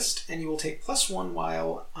that list, and you will take +1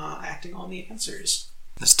 while acting on the answers.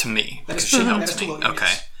 That's to me, That because is she to- that helped is to me. William, Okay.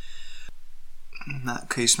 yes. In that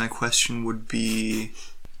case, my question would be...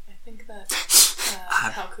 I think that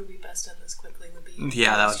how could we best end this quickly would be...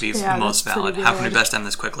 Yeah, that would be Yeah, most that's pretty valid. How can we good. best end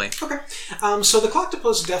this quickly? Okay. So the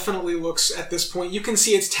Cloctopus definitely looks, at this point, you can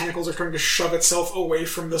see its tentacles are trying to shove itself away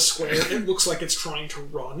from the square. It looks like it's trying to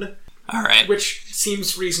run, Alright. which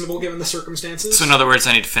seems reasonable given the circumstances. So in other words,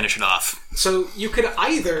 I need to finish it off. So you could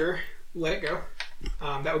either let it go.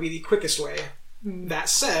 That would be the quickest way. That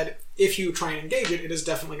said, if you try and engage it, it is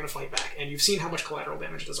definitely going to fight back, and you've seen how much collateral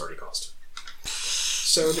damage it has already caused.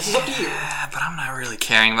 So this is up to you. But I'm not really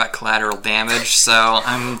caring about collateral damage, so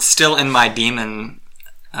I'm still in my demon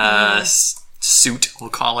suit, we'll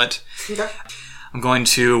call it. Okay. I'm going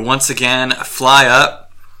to once again fly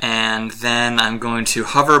up, and then I'm going to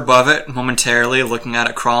hover above it momentarily, looking at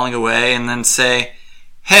it crawling away, and then say,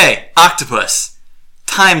 "Hey, octopus,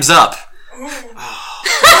 time's up."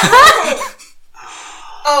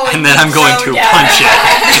 And then I'm going to punch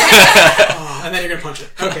it. And then you're going to punch it.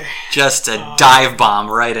 Okay. Just a dive bomb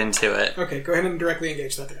right into it. Okay, go ahead and directly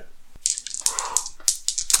engage that threat.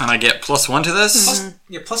 And I get +1 to this,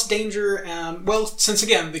 Plus danger. Well, since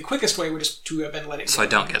again, the quickest way would just to have been letting go. so I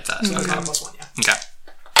don't get that. So that's not a +1, yeah. Okay.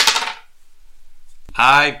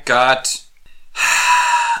 I got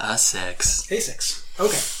a 6. A6.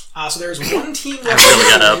 Okay. So there's one team I left. really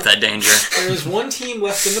gotta up that danger. There's one team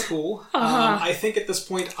left in the pool. I think at this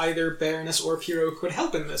point either Baroness or Piro could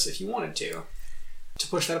help in this if you wanted to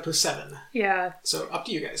push that up to 7. Yeah. So up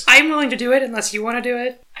to you guys. I'm willing to do it unless you want to do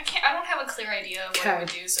it. I don't have a clear idea of what I would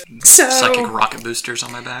do, so... So... Psychic rocket boosters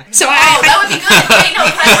on my back. So that would be good! Wait, no,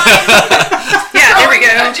 yeah, there we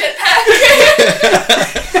go.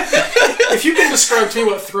 If you can describe to me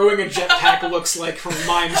what throwing a jetpack looks like from a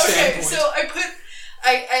mime standpoint. So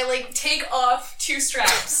I like take off 2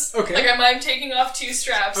 straps. Okay. Like I mime taking off 2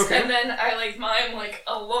 straps, Okay. and then I like mime like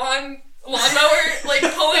a lawnmower like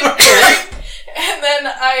pulling, and then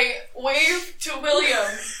I wave to William,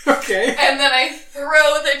 Okay. and then I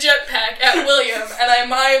throw the jetpack at William, and I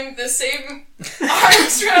mime the same arm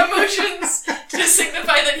strap motions to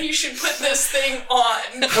signify that he should put this thing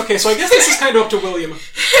on. Okay, so I guess this is kind of up to William.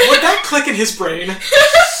 Would that click in his brain?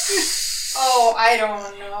 Oh, I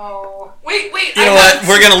don't know. Wait. You know what?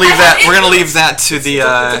 We're gonna leave that. We're gonna leave that to the.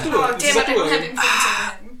 Oh damn it! I don't have influence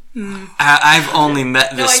over him. I've only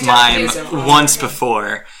met this I mime don't. once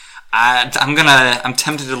before. I'm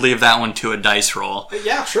tempted to leave that one to a dice roll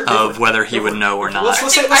Yeah, sure. go of for it. whether he Go would for it. know or not. Let's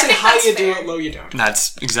say I think high that's you do fair. it, low you don't.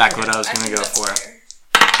 That's exactly what I was I gonna think go that's for. fair.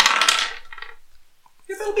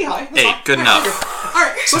 Yeah, that'll be high. That's 8, fine. good Yeah, enough. okay.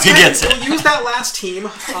 Alright, so let's He go ahead gets and it. we'll use that last team.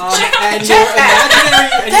 And your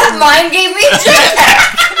imaginary... And That mime gave me a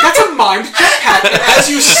jetpack! that's a mimed jetpack. And as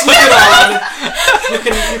you slip it on,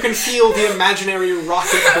 you can feel the imaginary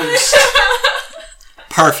rocket boost.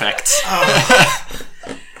 Perfect.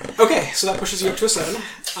 Okay, so that pushes you up to a 7.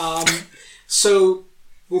 So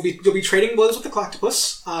you'll be trading blows with the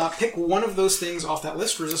Collectopus. Pick one of those things off that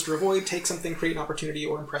list. Resist or avoid. Take something, create an opportunity,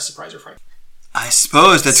 or impress, surprise, or fright. I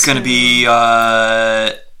suppose that's going to be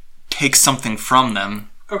take something from them,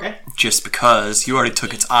 Okay. just because you already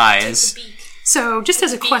took its eyes. So, just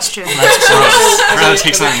as a question, That's gross. We're going to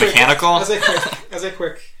take As something quick- mechanical. As a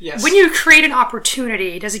quick, yes. when you create an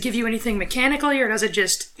opportunity, does it give you anything mechanically, or does it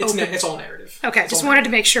just it's, open? it's all narrative. Okay, It's just all wanted to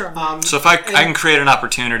make sure. So if I can create an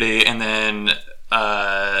opportunity, and then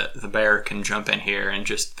the bear can jump in here and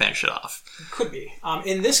just finish it off. Could be.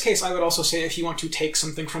 In this case, I would also say if you want to take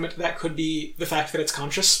something from it, that could be the fact that it's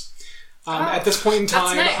conscious. At this point in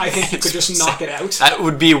time, nice. I think you could just knock it out. That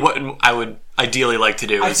would be what I would ideally like to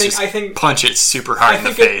do. I Is think- just I think- punch it super hard in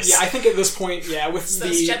the I face. think at this point, with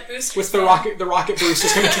those jet boosters, the rocket boost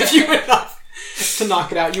is going to give you enough to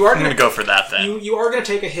knock it out. You are I'm going gonna go for that then. You are going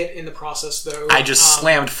to take a hit in the process, though. I just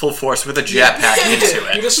slammed full force with a jetpack You into did.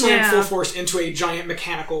 it. You just slammed Yeah. full force into a giant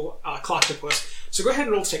mechanical Collectopus. So go ahead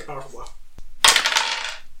and roll to take a powerful blow.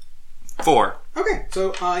 4. Okay,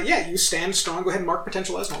 so you stand strong. Go ahead and mark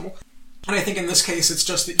potential as normal. And I think in this case, it's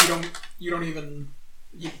just that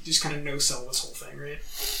you just kind of no-sell this whole thing, right?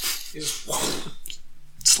 You just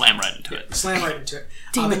Slam right into it. slam right into it.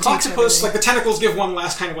 Demon The takes Collectopus, everything. like the tentacles give one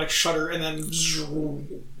last kind of like shudder, and then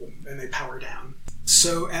and they power down.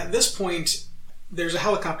 So at this point, there's a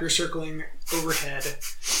helicopter circling overhead,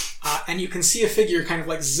 and you can see a figure kind of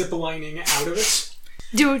like zip-lining out of it.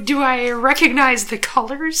 Do I recognize the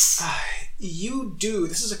colors? You do.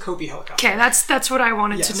 This is a Kopi helicopter. Okay, that's what I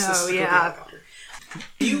wanted Yes, to this know. is a Kopi Yeah. helicopter.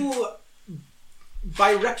 You,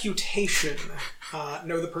 by reputation,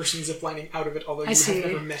 know the person ziplining out of it, although you see.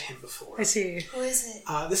 have never met him before. I see. Who is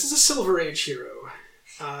it? This is a Silver Age hero.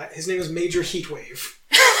 His name is Major Heatwave.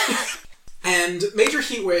 And Major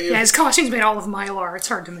Heatwave... Yeah, his costume's made all of Mylar. It's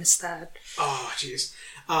hard to miss that. Oh, jeez.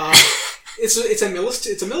 It's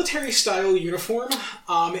a military style uniform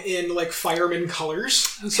in like fireman colors.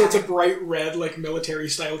 So it's a bright red like military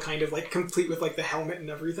style kind of like complete with like the helmet and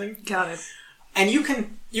everything. Got it. And you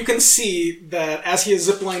can see that as he is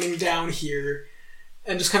ziplining down here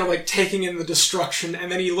and just kind of like taking in the destruction,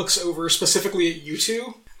 and then he looks over specifically at you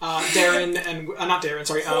two, Darren and not Darren,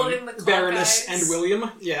 sorry, Holding the clock Baroness eyes. and William.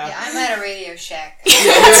 Yeah, I'm at a Radio Shack.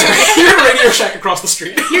 You're in a Radio Shack across the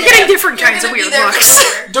street. You're getting different kinds of gonna be weird there looks.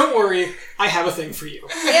 forever. Don't worry, I have a thing for you.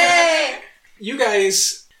 Yay! You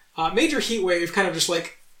guys, Major Heatwave kind of just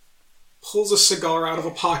like pulls a cigar out of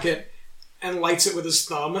a pocket and lights it with his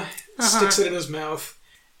thumb, sticks it in his mouth,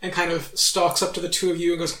 and kind of stalks up to the two of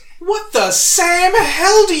you and goes, "What the Sam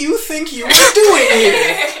hell do you think you are doing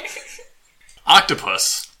here?"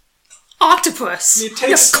 Octopus. Octopus. He takes-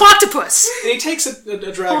 Yes, Cloctopus. And he takes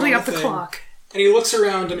a drag Holding on up the thing, clock. and he looks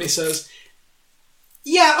around him and he says,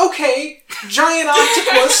 "Yeah, okay, giant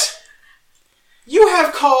octopus, you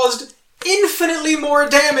have caused infinitely more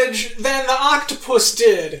damage than the octopus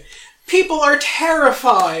did. People are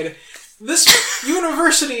terrified. This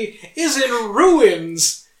university is in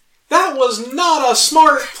ruins. That was not a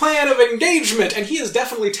smart plan of engagement, and he is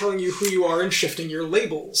definitely telling you who you are and shifting your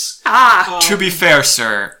labels. To be fair,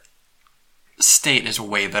 sir, State is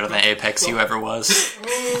way better than Apex you ever was.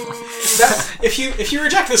 If you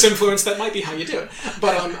reject this influence, that might be how you do it.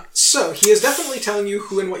 But so he is definitely telling you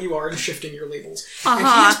who and what you are and shifting your labels. And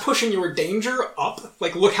he is pushing your danger up.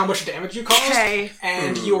 Like, look how much damage you caused. Okay.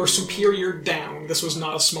 And your superior down. This was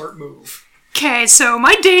not a smart move. Okay, so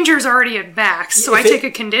my danger's already at max, so I take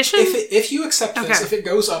a condition? If you accept this, Okay. if it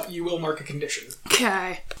goes up, you will mark a condition.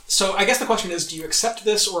 Okay. So I guess the question is, do you accept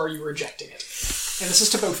this or are you rejecting it? And this is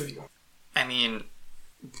to both of you. I mean,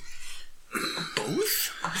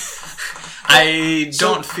 both? I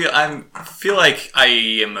feel like I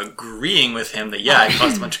am agreeing with him that, I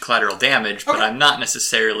caused a bunch of collateral damage, but I'm not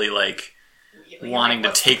necessarily, like, wanting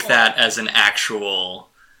to take that as an actual...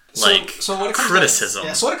 So what it comes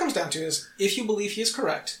criticism. So what it comes down to is, if you believe he is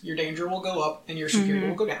correct, your danger will go up and your superior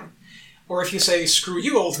will go down. Or if you say, screw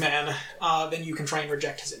you, old man, then you can try and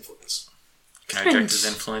reject his influence. Can I reject his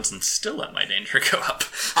influence and still let my danger go up?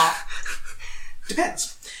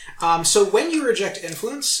 Depends. So when you reject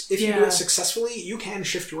influence, if you do it successfully, you can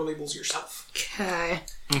shift your labels yourself. Okay.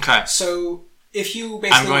 Okay. So if you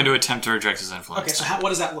basically... I'm going to attempt to reject his influence. Okay, so what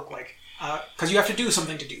does that look like? Because you have to do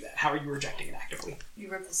something to do that. How are you rejecting it actively?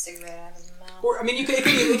 You rip the cigarette out of his mouth. Or, I mean,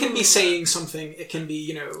 it can be saying something. It can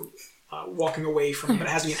be, walking away from it, but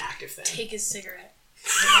it has to be an active thing. Take his cigarette.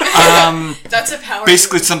 Um, That's a power.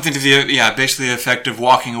 basically something to the basically the effect of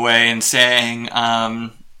walking away and saying,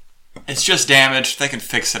 it's just damage. They can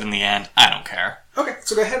fix it in the end. I don't care. Okay,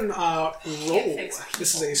 so go ahead and roll. fix people.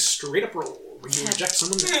 This is a straight up roll. When you reject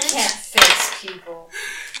someone, Can't fix people.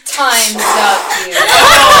 Time's up,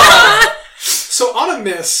 dude. So on a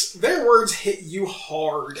miss, their words hit you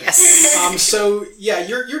hard. Yes. So yeah,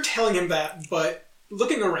 you're telling him that, but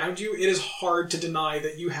looking around you, it is hard to deny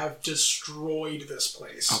that you have destroyed this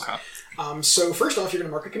place. Okay. So first off, you're going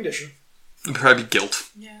to mark a condition. It'd probably be guilt.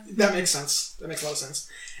 Yeah. That makes sense. That makes a lot of sense.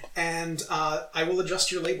 And I will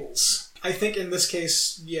adjust your labels. I think in this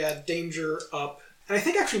case, danger up, and I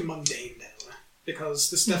think actually mundane down, because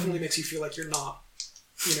this definitely makes you feel like you're not,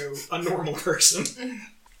 a normal person.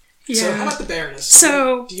 Yeah. So how about the Baroness?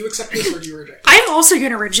 So- do you accept this or do you reject it? I'm also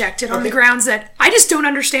going to reject it on the Okay. grounds that I just don't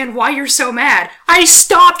understand why you're so mad. I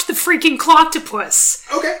stopped the freaking clocktopus.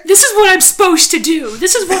 Okay. This is what I'm supposed to do.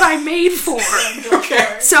 This is what I'm made for.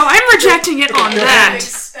 Okay. So I'm rejecting it on that.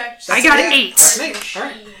 I got an 8. That's an 8. All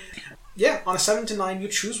right. Yeah, on a 7 to 9, you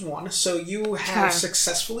choose one. So you have Okay.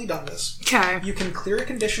 successfully done this. Okay. You can clear a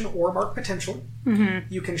condition or mark potential.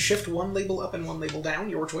 Mm-hmm. You can shift one label up and one label down,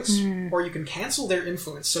 your choice. Or you can cancel their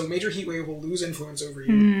influence. So Major Heatwave will lose influence over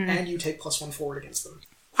you, and you take +1 forward against them.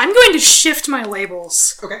 I'm going to shift my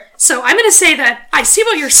labels. Okay. So I'm going to say that I see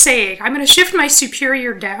what you're saying. I'm going to shift my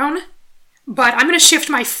superior down, but I'm going to shift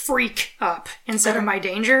my freak up instead of my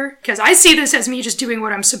danger, because I see this as me just doing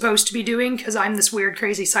what I'm supposed to be doing, because I'm this weird,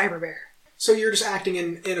 crazy cyber bear. So you're just acting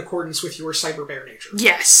in accordance with your cyber bear nature.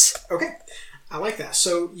 Yes. Okay. I like that.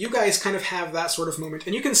 So you guys kind of have that sort of moment,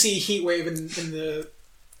 and you can see Heatwave in the...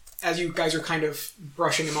 as you guys are kind of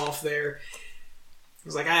brushing him off there.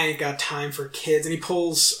 He's like, I ain't got time for kids. And he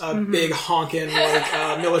pulls a big honkin',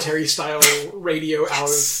 military-style radio out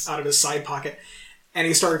of his side pocket. And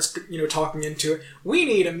he starts, talking into it. We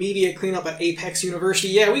need immediate cleanup at Apex University.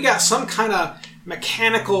 Yeah, we got some kind of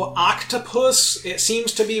mechanical octopus. It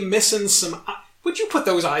seems to be missing some... Would you put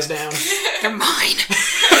those eyes down? They're mine.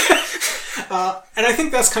 And I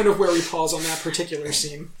think that's kind of where we pause on that particular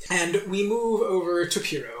scene. And we move over to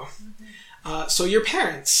Piro. So your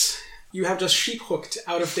parents... You have just sheep-hooked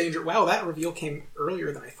out of danger. Wow, that reveal came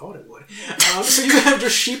earlier than I thought it would. So you have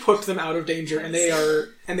just sheep-hooked them out of danger, and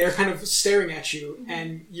they're kind of staring at you.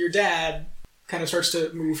 And your dad kind of starts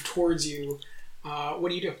to move towards you. What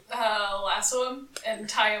do you do? Lasso him and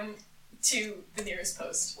tie him to the nearest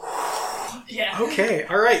post. Yeah. Okay,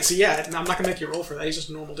 all right. So yeah, I'm not gonna make you roll for that. He's just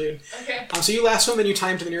a normal dude. Okay. So you lasso him and you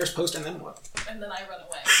tie him to the nearest post, and then what? And then I run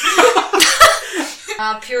away.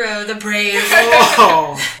 Piro the Brave.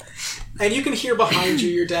 Oh. And you can hear behind you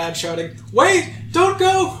your dad shouting, "Wait! Don't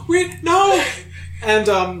go! Wait! No!" And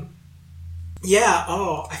I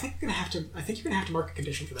think you're gonna have to mark a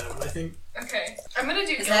condition for that one. I think Okay. I'm gonna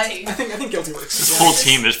do Is guilty. I think guilty works. This whole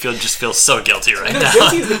team just feels so guilty right No, now.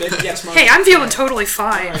 guilty is the big yes. Mark. Hey, I'm feeling totally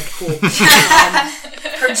fine. All right, cool.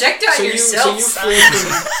 Project out yourself,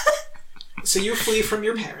 son. So you flee from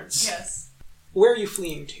your parents. Yes. Where are you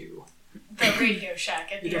fleeing to? The Radio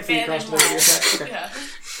Shack at You the don't flee across abandoned the radio mall. shack. Okay. Yeah.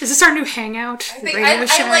 Is this our new hangout? I think Radio I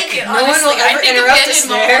Shack? like it. No one Honestly, will ever I think interrupt us Abandoned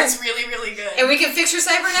Mall there. is really, really good. And we can fix your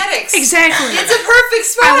cybernetics. Exactly. It's a perfect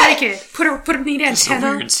spot. I like it. Put a neat It's a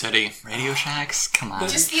antenna. weird city. Radio Shacks? Come on.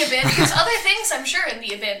 Just the abandoned. There's other things, I'm sure, in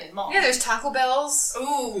the abandoned mall. Yeah, there's Taco Bells.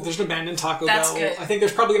 Ooh. There's an abandoned Taco That's Bell. good. I think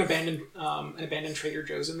there's probably an abandoned Trader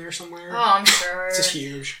Joe's in there somewhere. Oh, I'm sure. It's just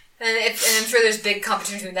huge. And I'm sure there's big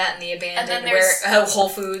competition between that and the abandoned, And then there's- Whole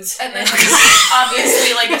Foods. And then there's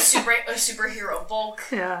obviously like a superhero bulk.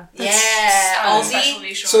 Yeah. yeah, Aldi.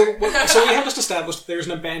 Specialty store. So we have just established there's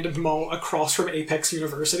an abandoned mall across from Apex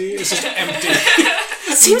University. It's just empty.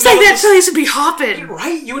 It seems like that place would be hopping.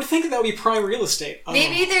 Right? You would think that would be prime real estate.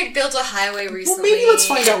 Maybe they built a highway recently. maybe let's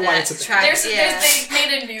find out why and it's a that thing. track- They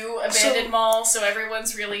made a new abandoned mall, so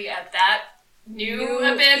everyone's really at that new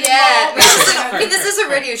abandoned Yeah, mall. this is a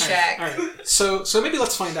Radio Shack. Alright, so maybe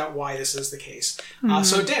let's find out why this is the case.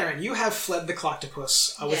 So Darren, you have fled the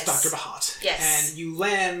Cloctopus with Yes. Dr. Bahat. Yes. And you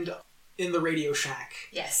land in the Radio Shack.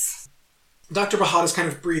 Yes. Dr. Bahat is kind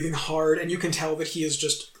of breathing hard, and you can tell that he is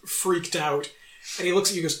just freaked out. And he looks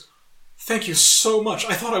at you and goes, "Thank you so much.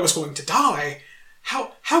 I thought I was going to die.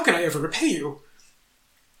 How can I ever repay you?"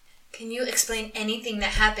 Can you explain anything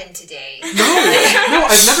that happened today? No,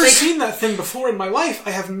 I've never seen that thing before in my life.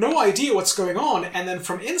 I have no idea what's going on. And then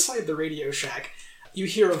from inside the Radio Shack, you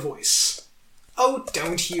hear a voice. "Oh,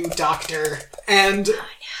 don't you, Doctor?" And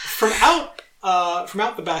from out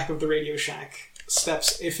the back of the Radio Shack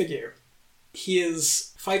steps a figure. He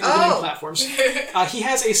is 5 wooden platforms. He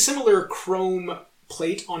has a similar chrome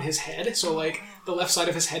plate on his head, so like the left side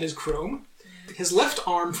of his head is chrome. His left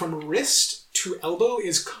arm from wrist to elbow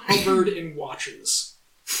is covered in watches.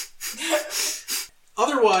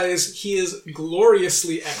 Otherwise, he is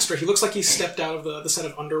gloriously extra. He looks like he stepped out of the set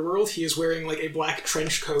of Underworld. He is wearing like a black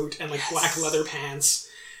trench coat and like black leather pants.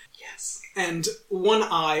 Yes. And one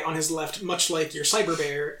eye on his left, much like your cyber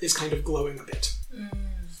bear, is kind of glowing a bit.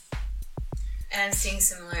 And I'm seeing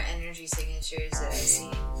similar energy signatures that I've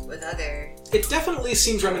seen with other... It definitely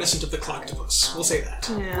seems reminiscent of the Cloctopus. We'll say that.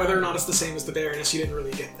 Yeah. Whether or not it's the same as the Baroness, you didn't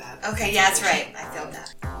really get that. Okay, yeah, that's right. I felt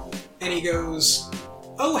that. And he goes,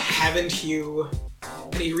 "Oh, haven't you?"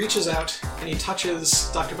 And he reaches out and he touches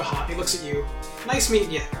Dr. Bahat. He looks at you. "Nice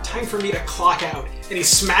meeting you. Time for me to clock out." And he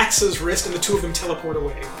smacks his wrist and the two of them teleport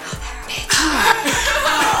away.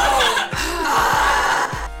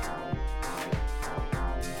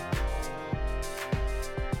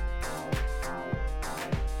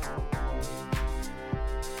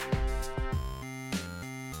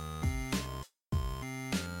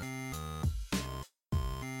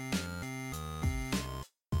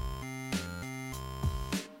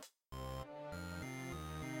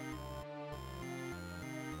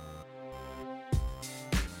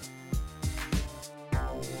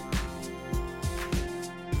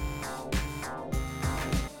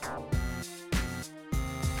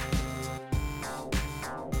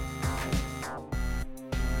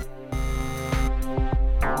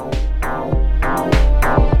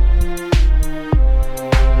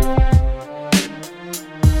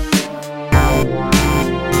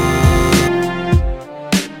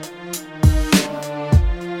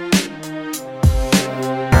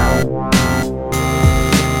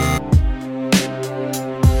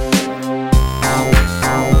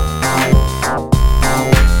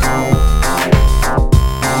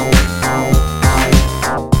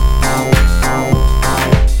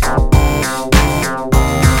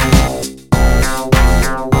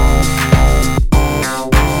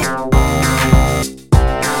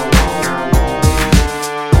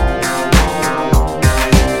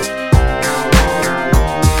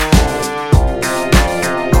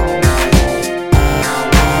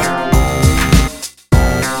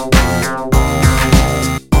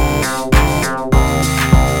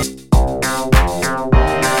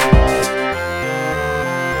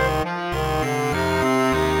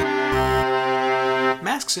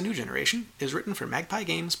 Masks: A New Generation is written for Magpie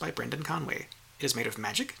Games by Brendan Conway. It is made of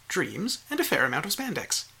magic, dreams, and a fair amount of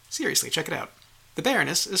spandex. Seriously, check it out. The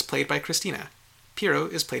Baroness is played by Christina. Piero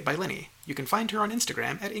is played by Lenny. You can find her on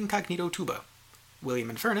Instagram at IncognitoTuba. William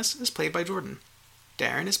and Furnace is played by Jordan.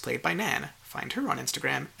 Darren is played by Nan. Find her on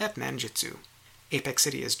Instagram at Nanjitsu. Apex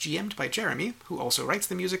City is GM'd by Jeremy, who also writes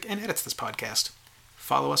the music and edits this podcast.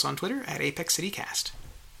 Follow us on Twitter at Apex City Cast.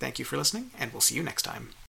 Thank you for listening, and we'll see you next time.